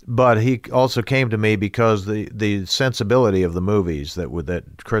 but he also came to me because the sensibility of the movies that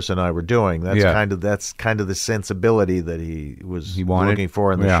Chris and I were doing. That's kind of the sensibility that he was looking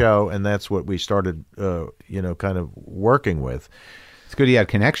for in the show, and that's what we started, kind of working with. It's good he had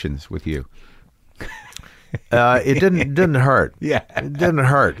connections with you. It didn't hurt. Yeah, it didn't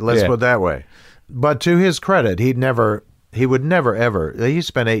hurt. Let's put it that way. But to his credit, he would never ever. He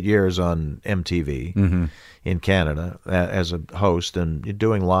spent 8 years on MTV. In Canada as a host and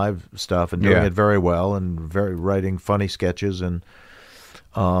doing live stuff and doing it very well and writing funny sketches and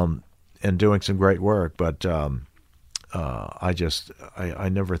doing some great work. But I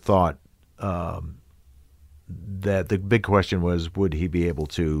never thought that the big question was, would he be able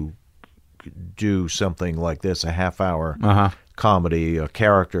to do something like this, a half-hour comedy, a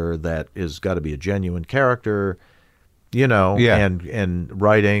character that is got to be a genuine character. And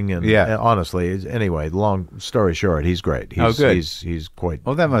writing and honestly, anyway, long story short, he's great. He's good. He's quite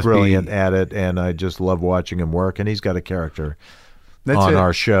that must brilliant be... at it, and I just love watching him work. And he's got a character on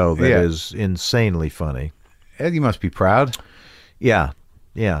our show that is insanely funny. Ed, you must be proud. Yeah,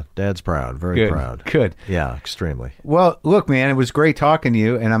 Dad's proud, very proud. Good. Yeah, extremely. Well, look, man, it was great talking to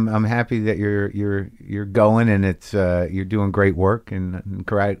you, and I'm happy that you're going, and it's you're doing great work, and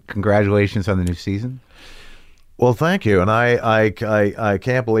congratulations on the new season. Well, thank you, and I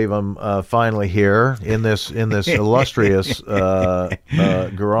can't believe I'm finally here in this illustrious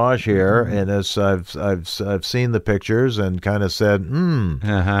garage here, and as I've seen the pictures and kind of said,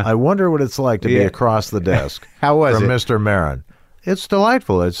 I wonder what it's like to be across the desk. How was from it, Mr. Marin? It's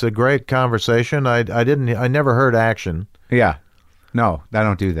delightful. It's a great conversation. I never heard action. Yeah. No, I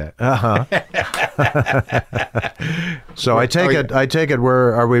don't do that. So I take it.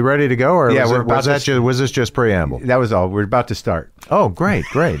 Are we ready to go? Or was this just preamble? That was all. We're about to start. Oh, great.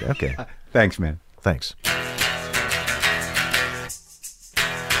 Okay. Thanks, man. Thanks.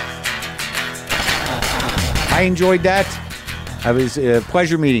 I enjoyed that. It was a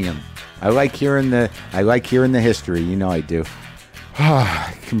pleasure meeting him. I like hearing the history. I do.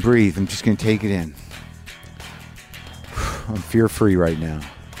 I can breathe. I'm just going to take it in. I'm fear-free right now.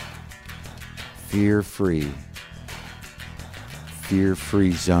 Fear-free.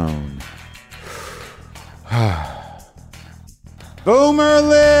 Fear-free zone. Boomer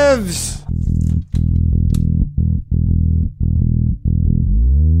lives!